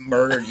 who almost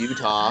murdered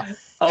Utah.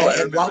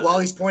 And while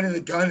he's pointing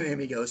the gun at him,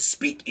 he goes,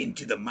 "Speak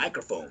into the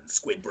microphone,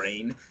 Squid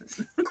Brain."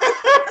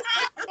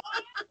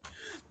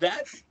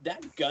 That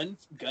gun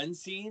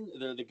scene,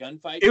 the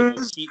gunfight.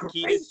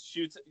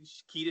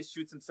 Kiedis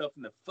shoots himself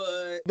in the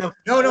foot. The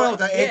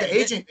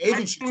agent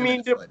shoots him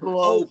in the foot.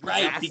 Oh,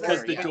 right,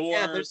 because the door.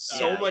 Yeah, there's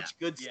so much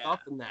good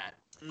stuff in that.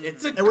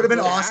 It would have been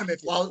awesome if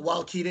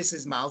while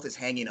Kiedis' mouth is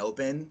hanging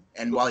open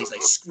and while he's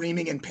like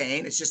screaming in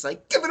pain, it's just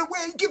like, give it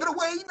away now. Give it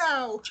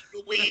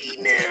away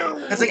now.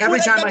 That's like every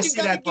time I see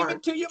that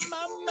part. Give it to your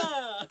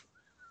mama.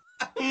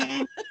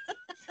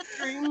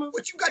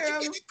 What you got to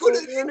give it good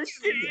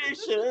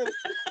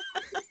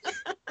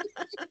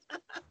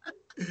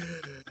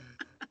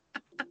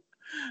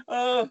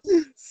Oh,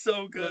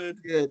 so good.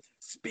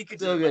 Speak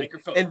into the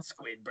microphone, and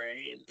Squid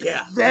Brain.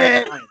 Yeah,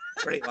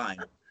 great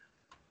line.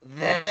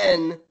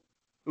 Then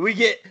we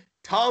get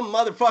Tom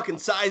motherfucking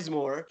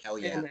Sizemore. Hell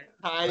yeah. In that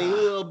tiny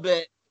little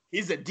bit.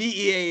 He's a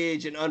DEA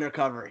agent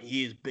undercover.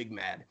 He is big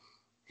mad.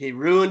 He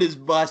ruined his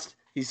bust.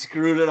 He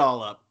screwed it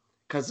all up.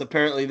 Because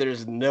apparently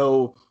there's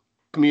no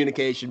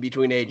communication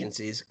between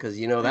agencies. Because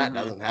you know that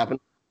doesn't happen.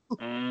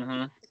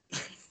 Mm-hmm.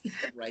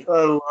 Right.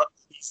 Tom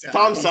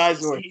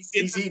Sizemore.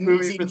 He's eating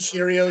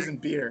Cheerios and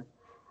beer.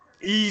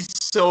 He's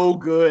so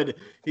good.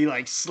 He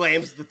like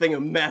slams the thing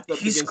of meth up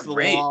against the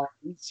wall.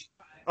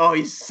 Oh,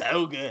 he's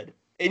so good.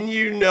 And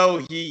you know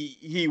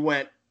he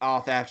went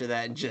off after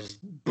that and just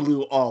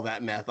blew all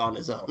that meth on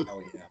his own.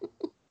 Oh yeah.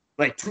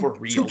 Like for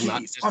real,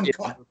 not just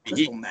uncut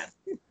crystal meth.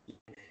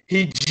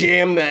 He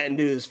jammed that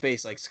into his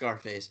face like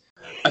Scarface.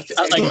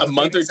 Like a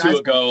month or two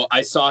ago,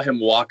 I saw him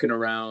walking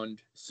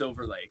around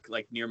Silver Lake,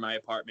 like near my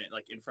apartment,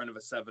 like in front of a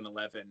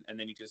 7-Eleven, and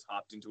then he just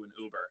hopped into an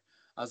Uber.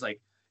 I was like,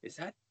 is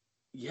that?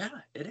 Yeah,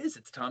 it is.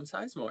 It's Tom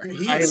Sizemore.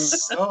 He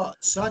is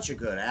such a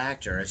good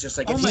actor. It's just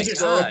like if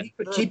he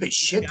could keep his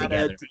shit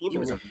together, he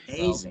was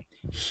amazing.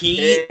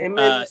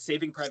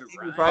 Saving Private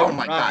Ryan. Oh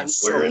my God,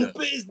 we're in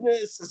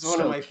business. It's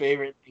one of my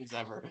favorite things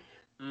ever.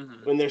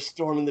 Mm-hmm. When they're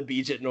storming the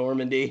beach at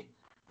Normandy,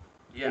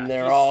 and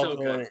they're all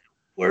going,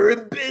 "We're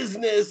in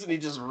business," and he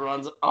just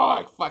runs. Oh,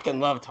 I fucking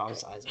love Tom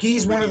Sizemore.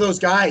 He's one of those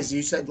guys.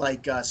 You said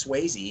like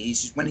Swayze.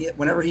 He's just,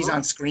 whenever he's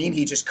on screen,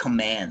 he just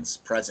commands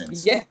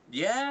presence. Yeah,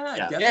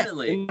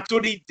 definitely. And that's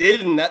what he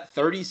did in that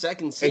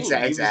 30-second scene.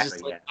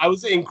 Exactly. I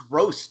was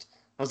engrossed.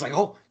 I was like,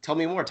 "Oh, tell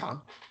me more,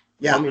 Tom."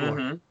 Yeah. Tell me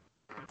more.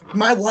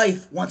 My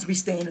wife wants me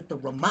staying at the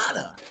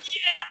Ramada.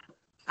 Yeah.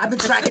 I've been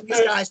tracking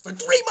these guys for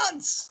 3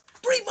 months.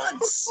 3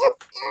 months.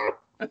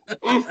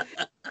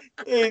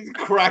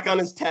 Crack on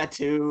his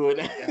tattoo,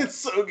 and it's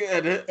so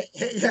good.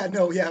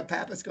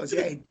 Pappas goes,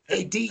 hey,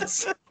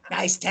 Dietz,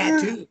 nice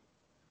tattoo.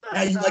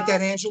 Now you like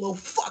that, Angelo?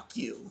 Fuck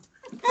you.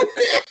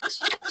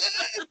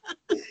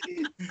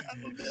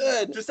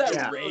 Good. Just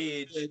that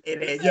rage.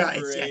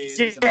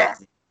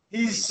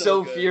 He's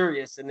so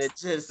furious, and it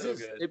just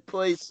it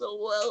plays so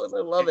well, and I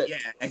love it. Yeah,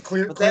 and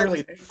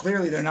clearly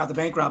they're not the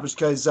bank robbers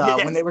because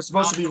when they were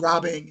supposed to be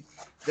robbing.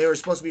 They were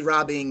supposed to be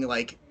robbing,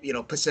 like,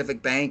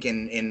 Pacific Bank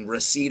in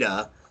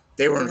Reseda.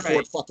 They were in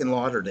Fort fucking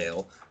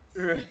Lauderdale.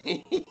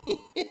 Right.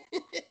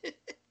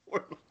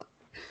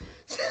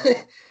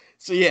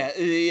 So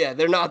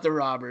they're not the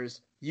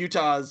robbers.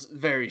 Utah's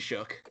very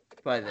shook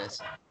by this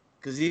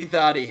because he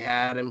thought he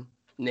had him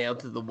nailed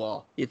to the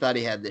wall. He thought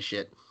he had this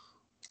shit.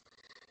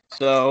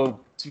 So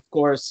of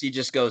course he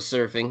just goes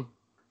surfing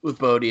with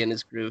Bodhi and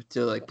his crew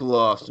to like blow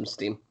off some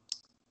steam,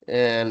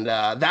 and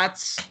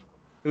that's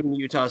when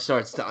Utah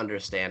starts to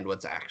understand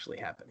what's actually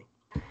happening.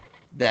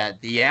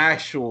 That the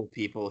actual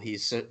people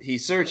he's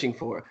searching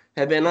for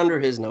have been under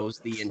his nose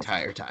the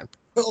entire time.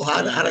 Well,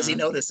 how does he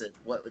notice it?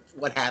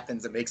 What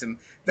happens that makes him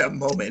that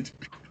moment?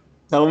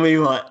 Tell me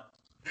what.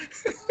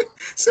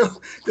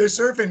 So they're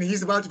surfing.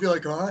 He's about to be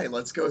like, all right,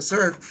 let's go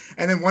surf.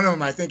 And then one of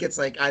them, I think it's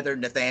like either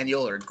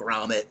Nathaniel or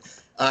Gromit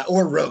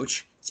or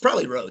Roach. It's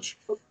probably Roach.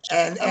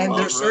 And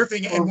they're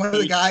surfing, and one of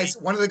the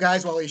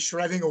guys, while he's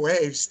shredding a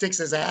wave, sticks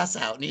his ass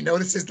out, and he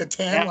notices the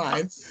tan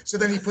line. So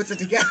then he puts it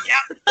together.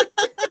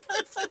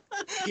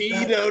 He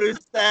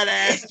noticed that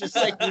ass just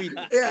like we did.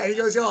 Yeah, he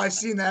goes, "Oh, I've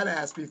seen that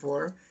ass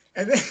before."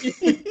 And then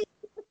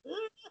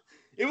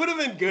it would have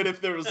been good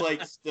if there was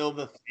like still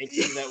the thank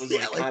you that was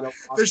like kind of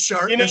the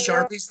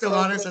Sharpie still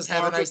on it says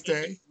 "Have a nice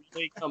day."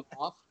 Really come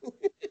off.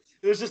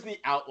 It was just the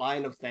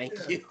outline of thank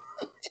you.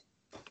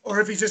 Or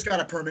if he's just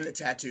got a permanent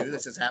tattoo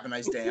that says "Have a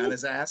nice day" on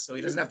his ass, so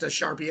he doesn't have to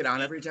Sharpie it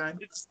on every time.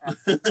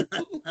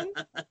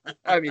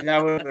 I mean,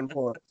 that would have been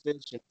more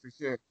efficient for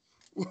sure.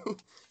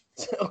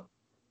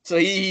 So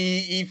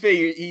he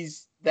figured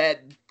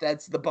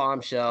that's the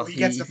bombshell. He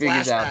gets the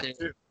flashback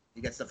too.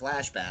 He gets the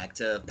flashback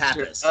to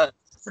Pappas.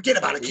 Forget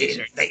about it,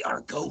 kid. They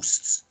are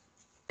ghosts.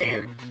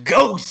 They're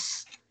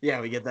ghosts.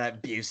 Yeah, we get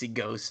that Busey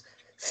ghost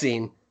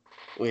scene,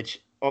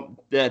 which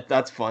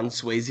that's fun.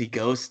 Swayze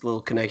ghost,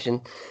 little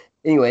connection.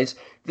 Anyways,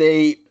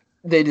 they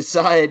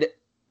decide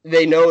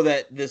they know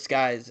that this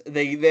guy's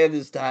they have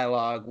this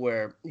dialogue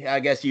where I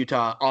guess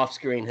Utah off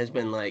screen has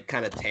been like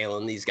kind of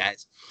tailing these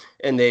guys,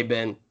 and they've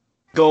been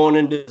going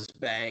into this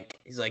bank.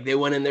 He's like, they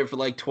went in there for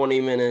like 20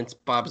 minutes.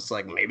 Papa's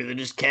like, maybe they're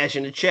just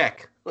cashing a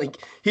check.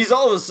 Like, he's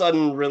all of a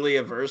sudden really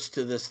averse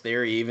to this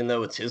theory, even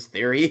though it's his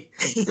theory,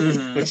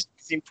 which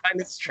seemed kind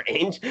of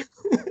strange.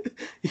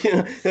 You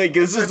know, like,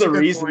 this is the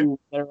reason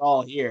they're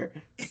all here.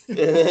 And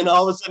then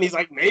all of a sudden he's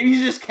like, maybe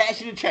he's just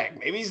cashing a check.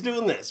 Maybe he's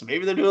doing this.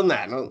 Maybe they're doing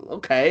that.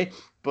 Okay.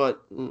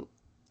 But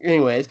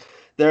anyways,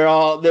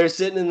 they're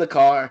sitting in the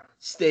car,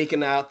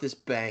 staking out this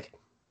bank.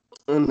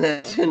 And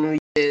then we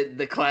get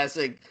the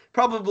classic,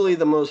 probably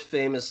the most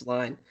famous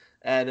line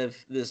out of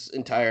this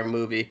entire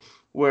movie,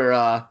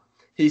 where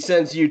he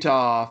sends Utah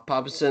off.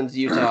 Papa sends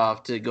Utah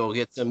off to go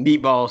get some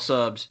meatball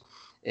subs.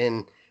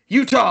 And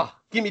Utah,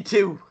 give me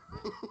 2.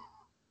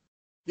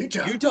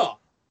 Utah,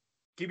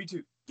 give me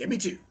 2. Give me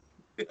 2.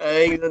 I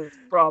think that's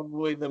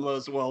probably the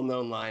most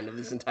well-known line of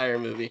this entire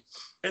movie.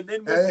 And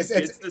then when he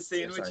gets the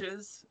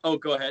sandwiches... Oh,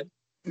 go ahead.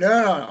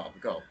 No,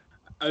 go.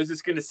 I was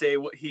just going to say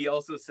what he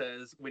also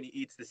says when he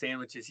eats the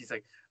sandwiches. He's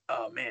like,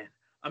 oh, man,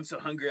 I'm so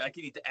hungry I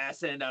can eat the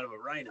ass end out of a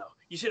rhino.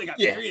 You should have got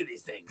 3 of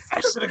these things.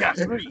 I should have got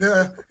 3.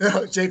 No,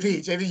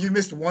 JP, you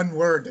missed one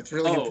word that's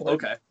really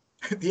important. Okay.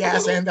 The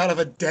ass end out of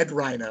a dead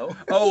rhino.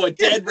 Oh, a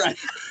dead rhino.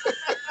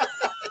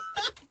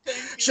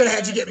 Should have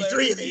had you get me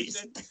 3 of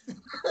these.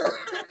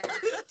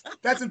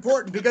 That's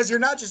important because you're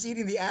not just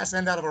eating the ass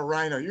end out of a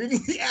rhino. You're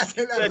eating the ass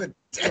end out of a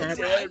dead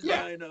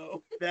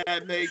rhino.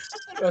 That makes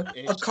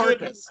a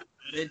carcass.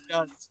 It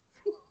does.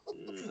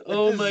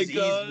 Oh my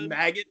God.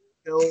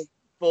 Maggot-filled,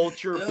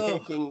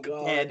 vulture-picking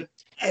head.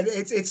 And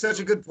it's such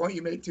a good point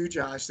you make too,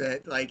 Josh,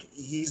 that like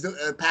he's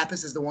the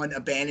Pappas is the one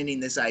abandoning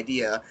this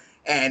idea.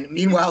 And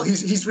meanwhile,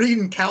 he's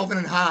reading Calvin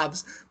and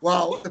Hobbes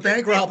while the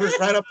bank robber's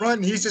right up front,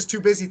 and he's just too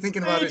busy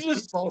thinking about his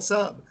meatball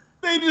sub.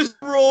 They just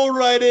roll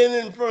right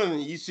in front of him.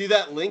 You see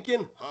that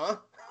Lincoln? Huh?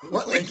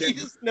 What Lincoln? He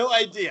has no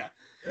idea.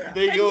 Yeah.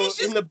 They go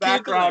in the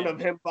background of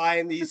him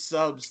buying these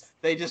subs.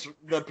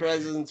 The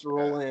presidents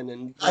roll in,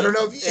 and I don't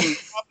know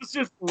if Pappas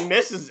just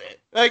misses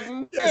it. Like,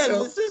 man,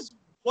 this is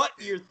what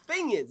your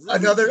thing is.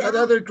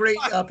 Another great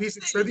piece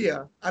of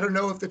trivia. I don't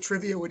know if the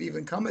trivia would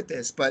even come at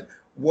this, but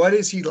what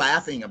is he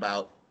laughing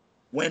about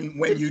when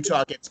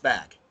Utah gets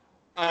back?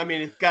 I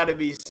mean, it's got to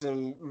be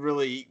some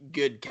really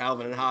good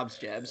Calvin and Hobbes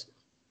jabs.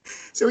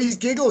 So he's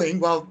giggling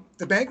while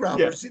the bank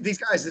robbers, these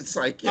guys, it's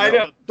like,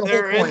 the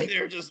they're whole point.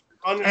 They're just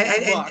running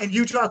and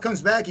Utah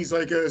comes back. He's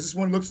like, this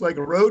one looks like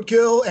a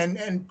roadkill.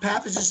 And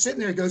Pap is just sitting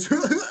there. He goes,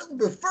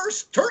 the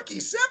first turkey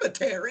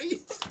cemetery.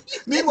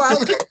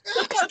 Meanwhile, the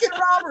fucking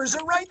robbers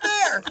are right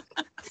there.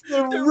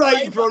 They're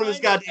right in front of his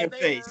goddamn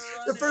face.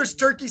 The first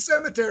turkey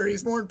cemetery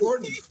is more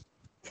important.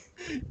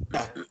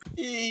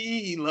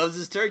 He loves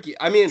his turkey.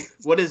 I mean,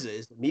 what is it?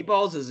 Is it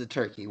meatballs? Is it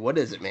turkey? What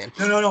is it, man?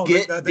 No.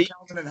 The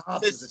Calvin and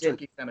Hobbes is the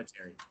turkey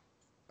cemetery.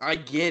 I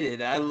get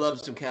it. I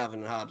loved some Calvin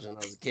and Hobbes when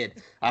I was a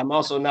kid. I'm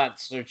also not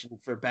searching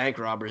for bank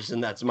robbers,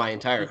 and that's my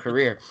entire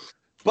career.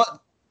 But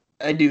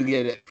I do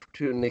get it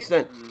to an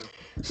extent.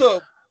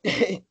 So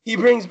he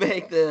brings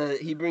back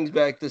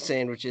the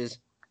sandwiches.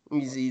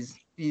 He's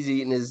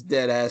eating his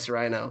dead ass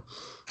rhino,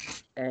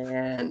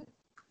 and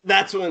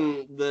that's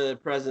when the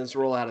presidents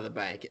roll out of the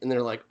bank, and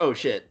they're like, "Oh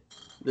shit,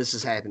 this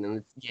is happening.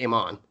 It's game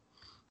on."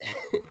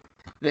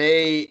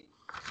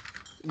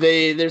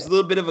 There's a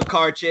little bit of a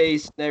car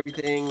chase and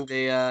everything.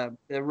 They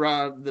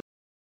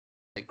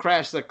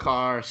crash the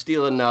car,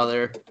 steal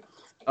another.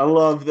 I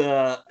love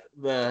they're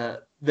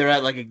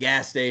at like a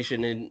gas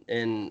station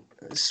and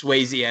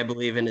Swayze, I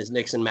believe, in his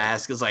Nixon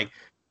mask is like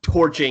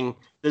torching.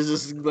 There's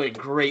this like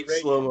great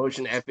slow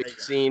motion epic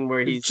scene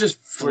where he's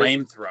just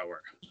flamethrower.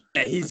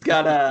 He's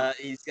got a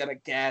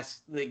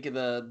gas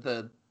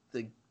the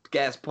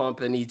gas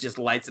pump, and he just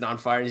lights it on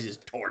fire, and he's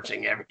just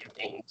torching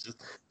everything,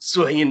 just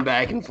swinging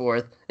back and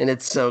forth, and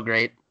it's so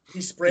great. He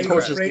sprays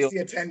the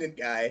attendant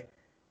guy,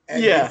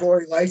 and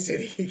before he lights it,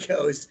 he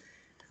goes,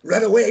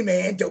 "Run away,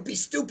 man! Don't be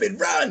stupid!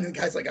 Run!" And the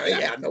guy's like, "Oh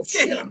yeah, no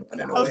shit, I'm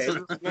running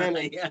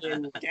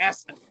away."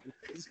 Gas,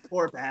 this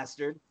poor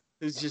bastard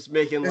who's just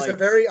making There's a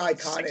very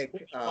iconic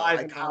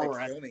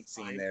filming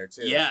scene there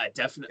too. Yeah,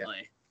 definitely.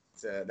 Yeah.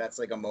 That's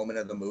like a moment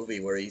of the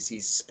movie where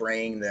he's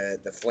spraying the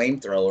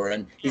flamethrower,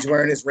 and he's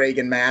wearing his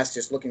Reagan mask,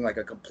 just looking like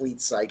a complete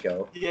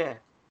psycho. Yeah,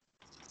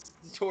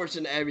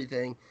 torching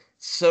everything,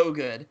 so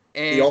good.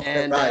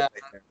 And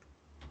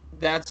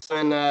that's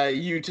when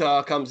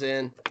Utah comes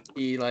in.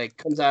 He like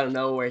comes out of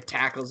nowhere,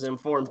 tackles him,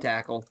 form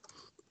tackle,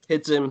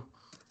 hits him.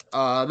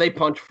 They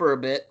punch for a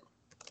bit,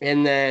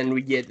 and then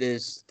we get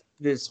this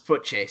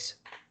foot chase.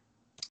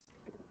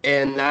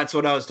 And that's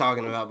what I was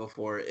talking about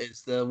before.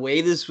 It's the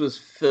way this was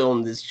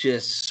filmed is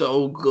just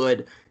so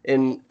good.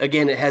 And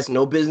again, it has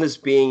no business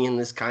being in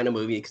this kind of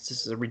movie because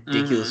this is a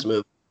ridiculous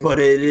movie. But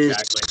it is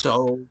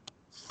so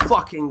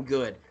fucking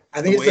good.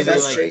 I think it's the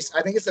best chase.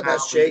 I think it's the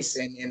best chase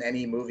in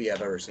any movie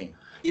I've ever seen.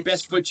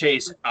 Best foot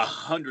chase,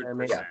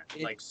 100%.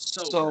 Like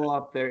so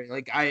up there.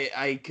 Like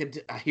I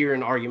could hear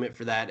an argument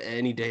for that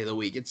any day of the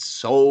week. It's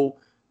so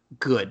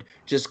good.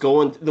 Just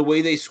going the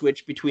way they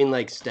switch between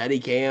like steady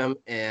cam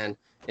and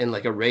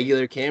like a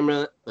regular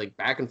camera, like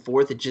back and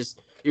forth. It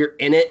just you're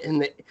in it,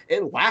 and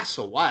it lasts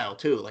a while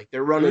too. Like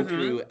they're running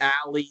through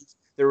alleys,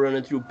 they're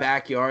running through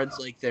backyards,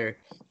 like they're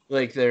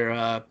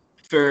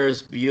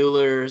Ferris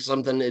Bueller or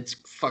something. It's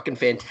fucking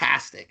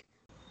fantastic.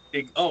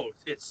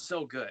 It's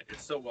so good.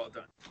 It's so well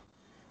done.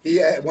 He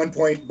at one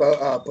point,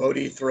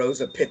 Bodhi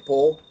throws a pit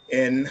bull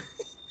in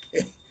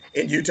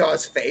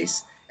Utah's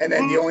face, and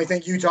then the only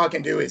thing Utah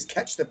can do is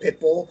catch the pit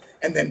bull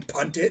and then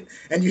punt it,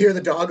 and you hear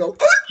the dog go.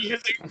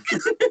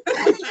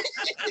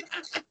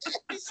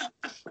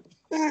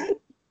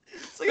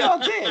 It's like, oh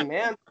damn,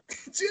 man.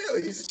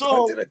 Dude, he's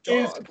punted a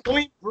dog. Is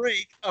Point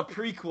Break a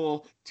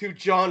prequel to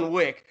John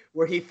Wick,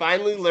 where he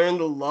finally learned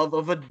the love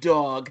of a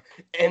dog,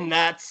 and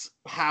that's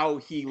how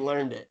he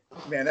learned it?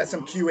 Man, that's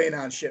some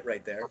QAnon shit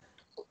right there.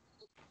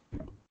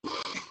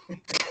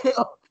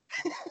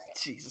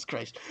 Jesus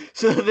Christ.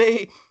 So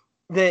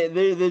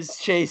this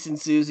chase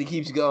ensues. He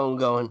keeps going.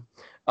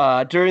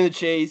 During the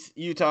chase,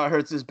 Utah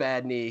hurts his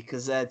bad knee,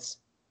 because that's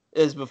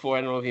before.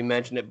 I don't know if he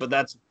mentioned it, but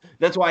that's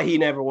why he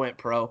never went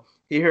pro.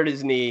 He hurt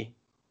his knee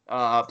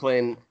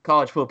playing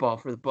college football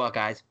for the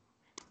Buckeyes,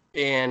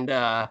 and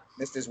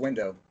missed his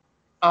window.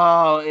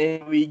 Oh,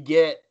 and we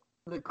get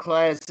the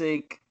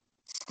classic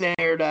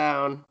stare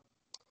down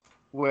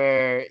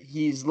where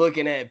he's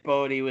looking at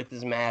Bodhi with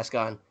his mask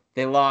on.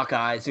 They lock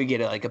eyes. We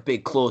get like a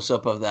big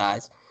close-up of the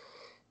eyes.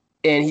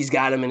 And he's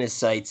got him in his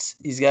sights.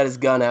 He's got his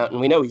gun out, and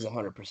we know he's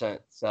 100%.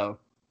 So,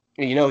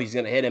 he's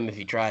going to hit him if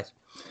he tries.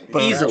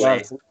 But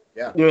easily.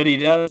 Yeah. What he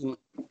does,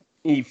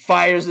 he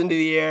fires into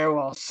the air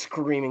while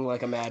screaming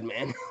like a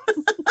madman.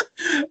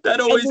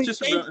 That always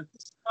just...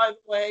 By the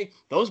way,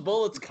 those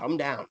bullets come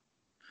down.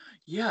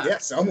 Yeah. Yeah,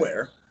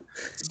 somewhere.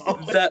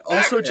 That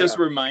also just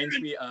reminds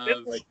me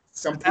of... like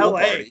some pool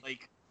party.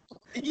 Like,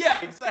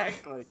 yeah,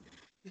 exactly.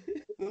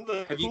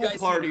 Have you guys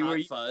seen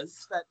Hot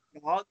Fuzz? That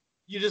dog,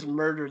 you just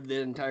murdered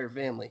the entire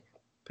family,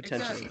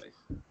 potentially.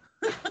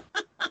 Exactly.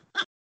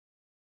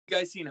 You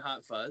guys seen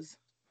Hot Fuzz?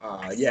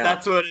 Yeah.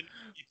 That's what it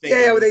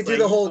where they do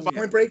the whole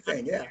Point Break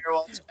thing, yeah.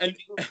 And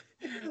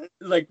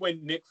like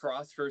when Nick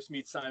Frost first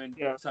meets Simon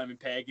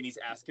Pegg, and he's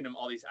asking him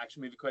all these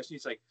action movie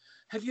questions, he's like,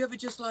 have you ever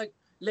just like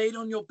laid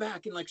on your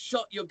back and like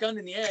shot your gun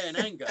in the air in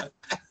anger?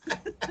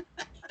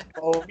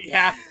 Oh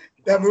yeah.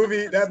 That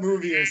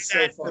movie is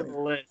so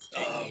funny.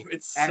 Oh,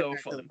 it's so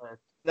funny.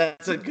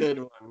 That's a good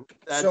one.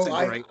 That's so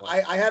a great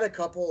one. I had a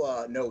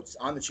couple notes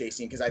on the chase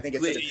scene because I think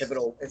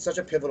it's such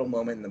a pivotal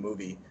moment in the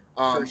movie.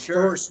 For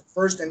sure.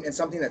 First, and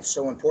something that's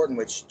so important,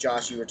 which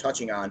Josh, you were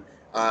touching on,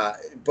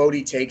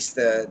 Bodhi takes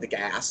the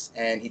gas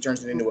and he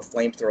turns it into a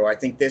flamethrower. I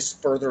think this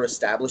further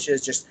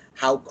establishes just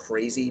how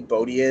crazy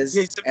Bodhi is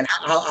and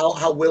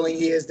how willing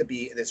he is to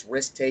be this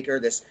risk taker,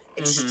 this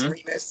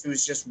extremist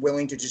who's just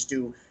willing to just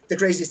do the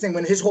craziest thing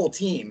when his whole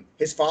team,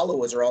 his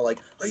followers are all like,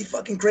 are you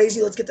fucking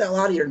crazy? Let's get the hell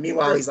out of here. And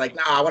meanwhile, he's like,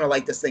 nah, I want to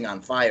light this thing on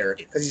fire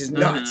because he's just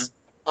nuts.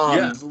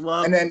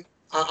 And then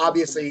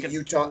obviously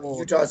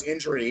Utah's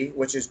injury,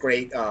 which is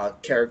great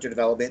character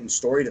development and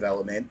story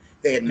development.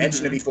 They had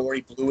mentioned it before.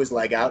 He blew his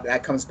leg out.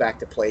 That comes back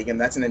to plague him.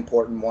 That's an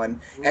important one.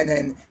 And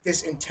then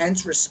this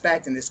intense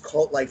respect and this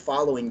cult-like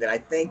following that I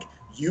think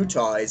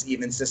Utah is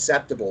even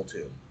susceptible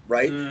to,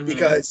 right?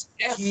 Because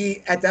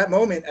he, at that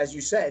moment, as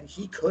you said,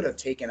 he could have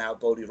taken out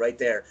Bodhi right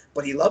there,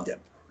 but he loved him.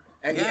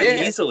 And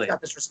he easily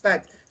got this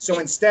respect. So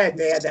instead,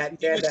 they had that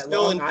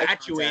still long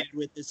infatuated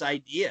with this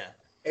idea.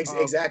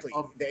 Exactly.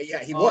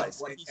 He was.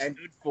 What he stood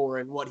for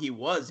and what he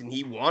was, and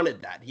he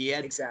wanted that. He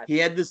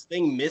had this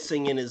thing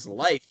missing in his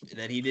life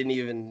that he didn't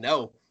even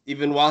know.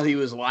 Even while he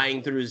was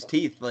lying through his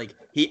teeth, like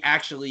he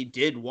actually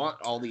did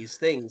want all these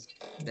things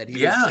that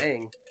he was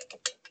saying.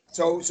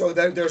 So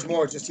there's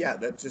more. Just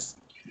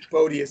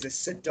Bodhi is a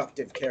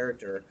seductive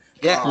character.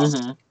 Yeah.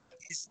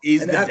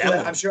 He's and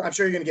I'm sure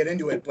you're gonna get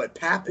into it, but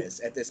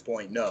Pappas at this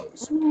point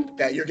knows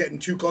that you're getting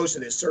too close to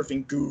this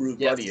surfing guru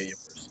buddy of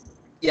yours.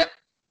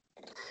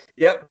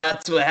 Yep,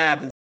 that's what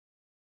happens.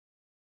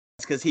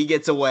 Because he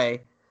gets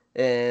away,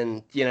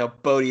 and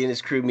Bodhi and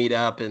his crew meet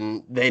up,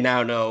 and they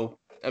now know.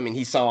 I mean,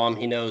 he saw him.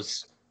 He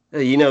knows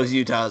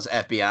Utah's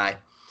FBI.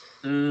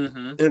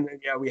 And then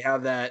we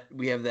have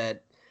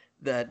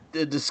that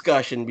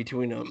discussion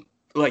between them.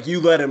 Like, you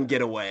let him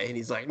get away, and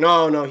he's like,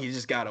 no, he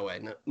just got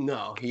away.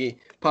 No,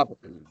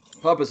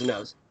 Pappas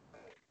knows.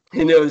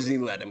 He knows he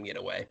let him get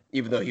away,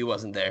 even though he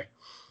wasn't there.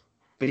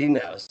 But he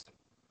knows.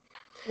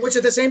 Which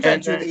at the same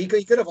time, too, he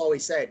could have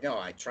always said, no,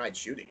 I tried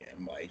shooting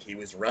him. Like, he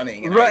was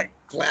running, and I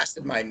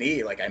blasted my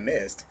knee like I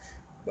missed.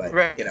 But,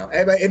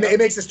 it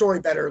makes the story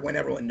better when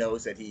everyone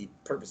knows that he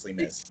purposely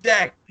missed.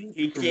 Exactly.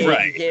 He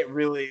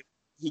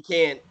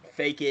can't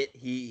fake it.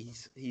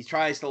 He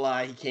tries to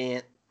lie. He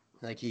can't.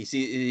 Like,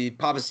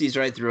 Papa sees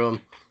right through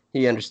him.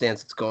 He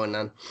understands what's going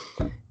on.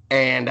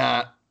 And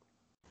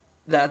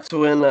that's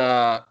when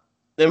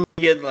then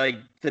we get, like,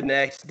 the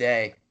next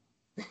day.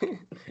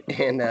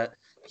 And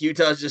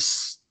Utah's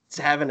just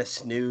having a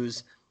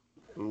snooze.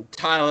 And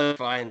Tyler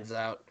finds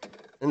out.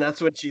 And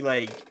that's when she,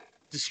 like,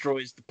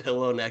 destroys the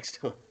pillow next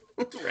to him.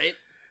 Right?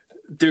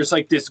 There's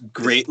like this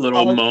great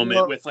little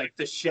moment with like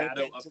the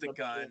shadow of the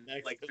gun,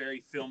 like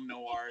very film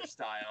noir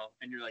style,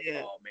 and you're like,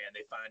 oh man,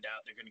 they find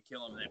out they're gonna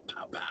kill him, and then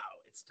pow pow,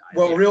 it's time.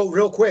 Well,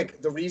 real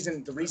quick, the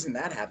reason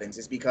that happens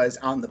is because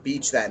on the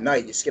beach that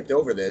night, you skipped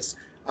over this,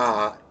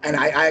 and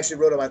I actually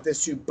wrote about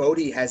this too.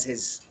 Bodhi has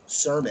his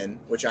sermon,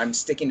 which I'm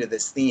sticking to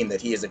this theme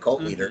that he is a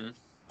cult leader.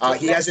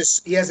 He has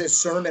his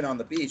sermon on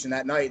the beach, and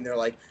that night, and they're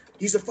like,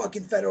 he's a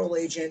fucking federal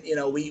agent.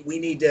 We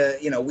need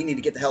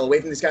to get the hell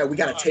away from this guy. We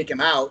got to take him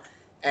out.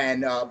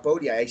 And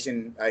Bodhi, I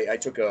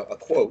took a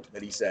quote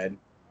that he said.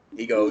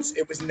 He goes,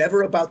 "It was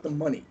never about the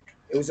money.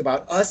 It was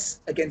about us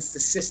against the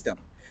system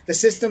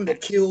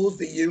that kills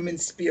the human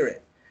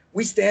spirit.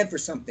 We stand for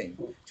something.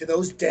 To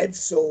those dead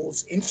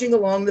souls inching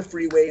along the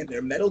freeway in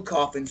their metal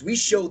coffins, we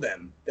show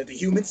them that the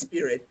human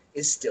spirit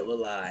is still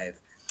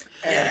alive."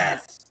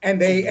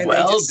 And they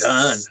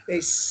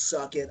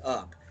suck it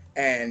up.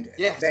 And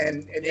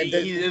then eat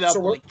it up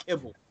like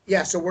kibble.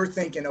 Yeah, so we're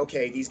thinking,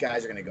 okay, these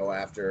guys are gonna go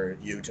after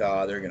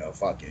Utah. They're gonna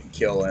fucking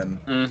kill him,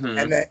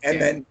 and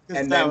then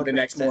the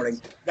next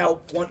morning. Now,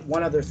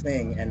 one other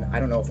thing, and I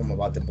don't know if I'm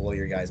about to blow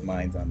your guys'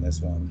 minds on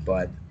this one,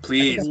 but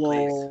please.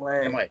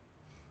 Am I?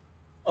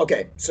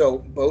 Okay, so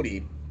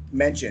Bodhi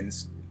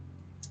mentions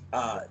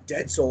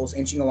dead souls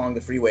inching along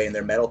the freeway in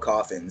their metal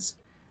coffins.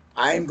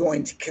 I am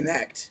going to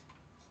connect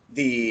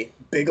the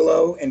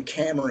Bigelow and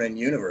Cameron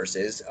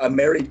universes, a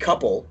married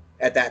couple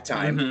at that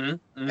time.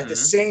 At the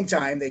same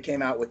time, they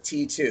came out with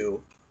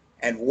T2.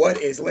 And what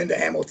is Linda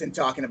Hamilton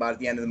talking about at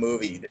the end of the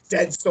movie? The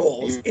dead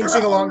souls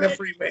inching along the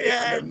freeway in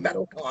their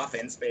metal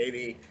coffins,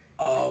 baby.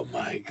 Oh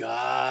my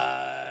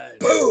God.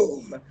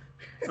 Boom.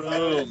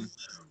 Boom.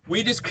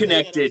 We just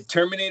connected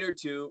Terminator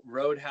 2,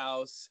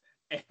 Roadhouse,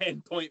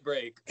 and Point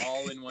Break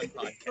all in one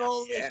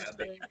podcast. Yeah,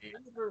 baby.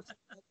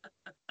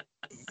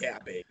 Yeah,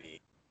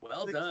 baby.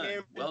 Well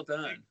done. Well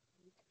done.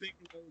 Big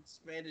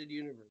expanded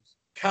universe.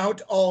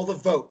 Count all the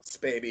votes,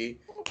 baby.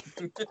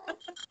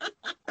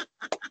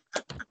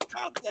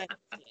 Count that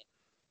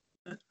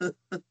shit.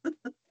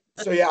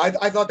 So yeah,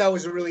 I thought that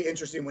was really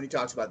interesting when he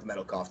talks about the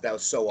metal cough. That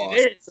was so awesome.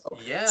 It is. So,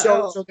 yeah.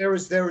 So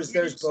there's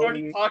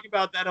Bodhi talking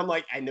about that. I'm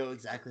like, I know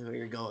exactly where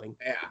you're going.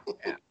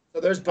 Yeah.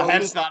 So there's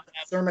Bodhi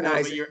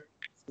sermonizing,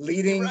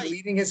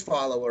 leading his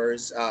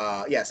followers.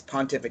 Yes,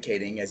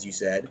 pontificating, as you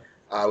said.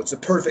 It's a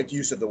perfect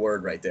use of the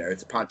word right there.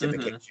 It's a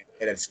pontification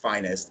at its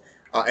finest.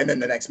 And then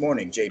the next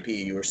morning, JP,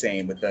 you were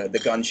saying with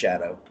the gun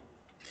shadow.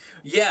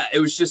 Yeah, it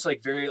was just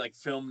like very like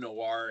film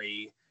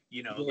noir-y,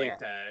 like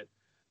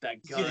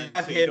that gun,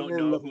 so you don't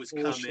know who's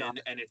coming,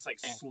 and it's like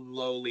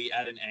slowly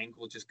at an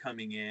angle just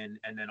coming in,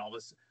 and then all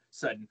of a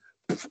sudden,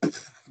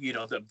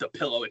 the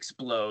pillow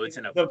explodes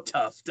and a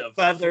tuft of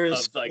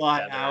feathers like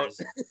fly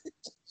feathers.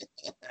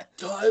 out.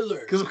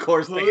 Tyler, because of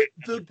course put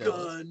the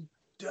gun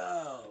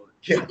down.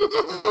 Yeah.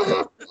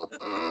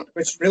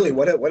 Which really,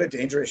 what a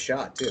dangerous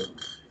shot too.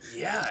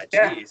 Yeah,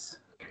 jeez.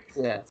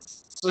 Yeah.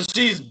 So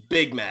she's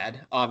big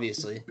mad,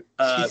 obviously.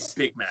 She's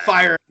big mad.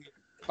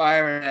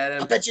 Firing at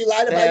him. I bet you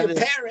lied about your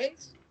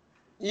parents.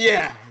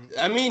 Yeah,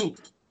 I mean,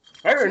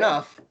 fair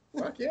enough.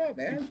 Fuck yeah,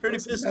 man. Pretty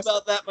pissed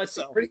about that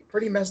myself.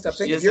 Pretty messed up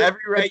thing. If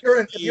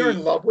you're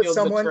in love with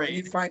someone and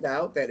you find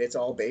out that it's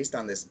all based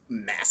on this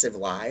massive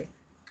lie.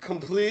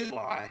 Complete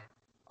lie.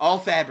 All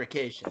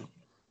fabrication.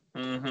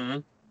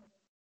 Yeah,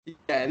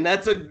 and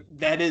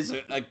that is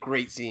a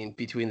great scene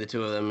between the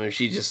two of them, and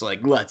she just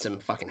like lets him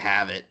fucking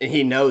have it, and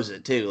he knows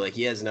it too. Like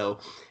he has no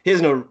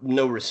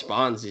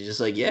response. He's just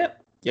like, yeah,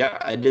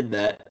 I did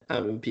that.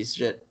 I'm a piece of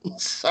shit.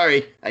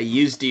 Sorry, I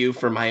used you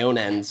for my own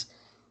ends.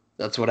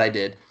 That's what I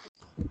did.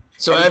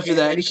 So after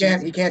that, he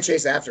can't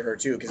chase after her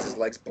too because his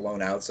leg's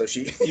blown out. So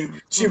she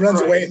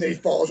runs away and then he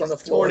falls on the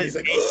floor. And he's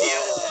like,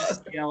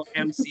 ACL,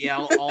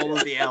 MCL, all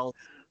of the L's.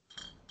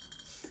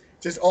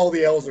 Just all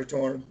the L's are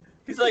torn.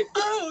 He's like,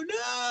 oh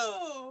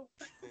no!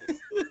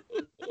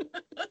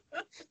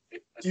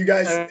 Do you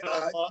guys?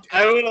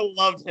 I would have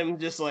loved him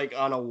just like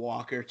on a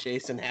walker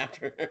chasing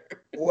after her.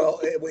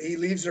 Well, he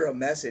leaves her a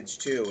message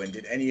too. And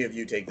did any of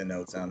you take the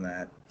notes on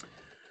that?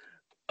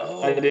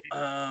 Oh, I did.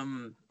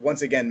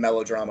 Once again,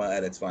 melodrama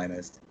at its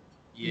finest.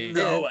 Yeah.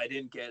 No, I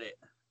didn't get it.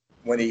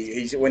 When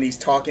he's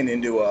talking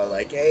into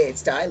like, hey,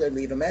 it's Tyler,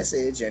 leave a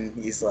message, and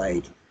he's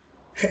like,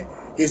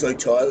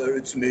 Tyler,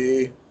 it's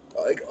me.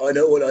 Like, I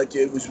know what I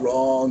did was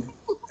wrong,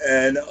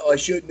 and I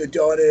shouldn't have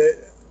done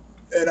it,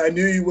 and I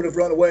knew you would have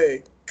run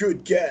away.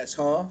 Good guess,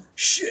 huh?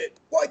 Shit,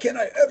 why can't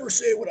I ever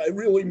say what I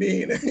really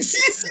mean?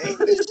 She's saying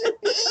this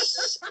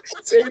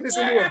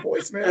into her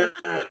voicemail.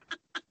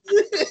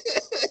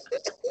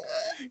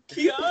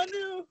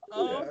 Keanu!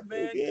 Oh,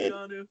 man,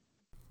 Keanu.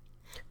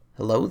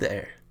 Hello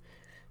there.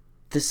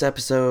 This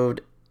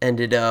episode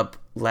ended up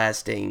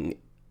lasting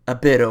a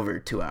bit over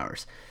 2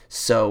 hours,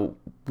 so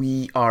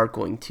we are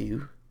going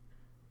to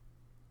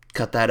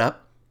cut that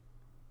up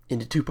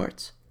into 2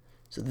 parts.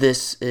 So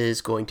this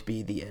is going to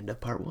be the end of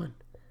part 1.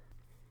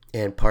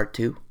 And part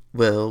 2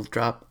 will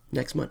drop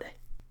next Monday.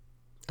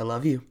 I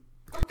love you.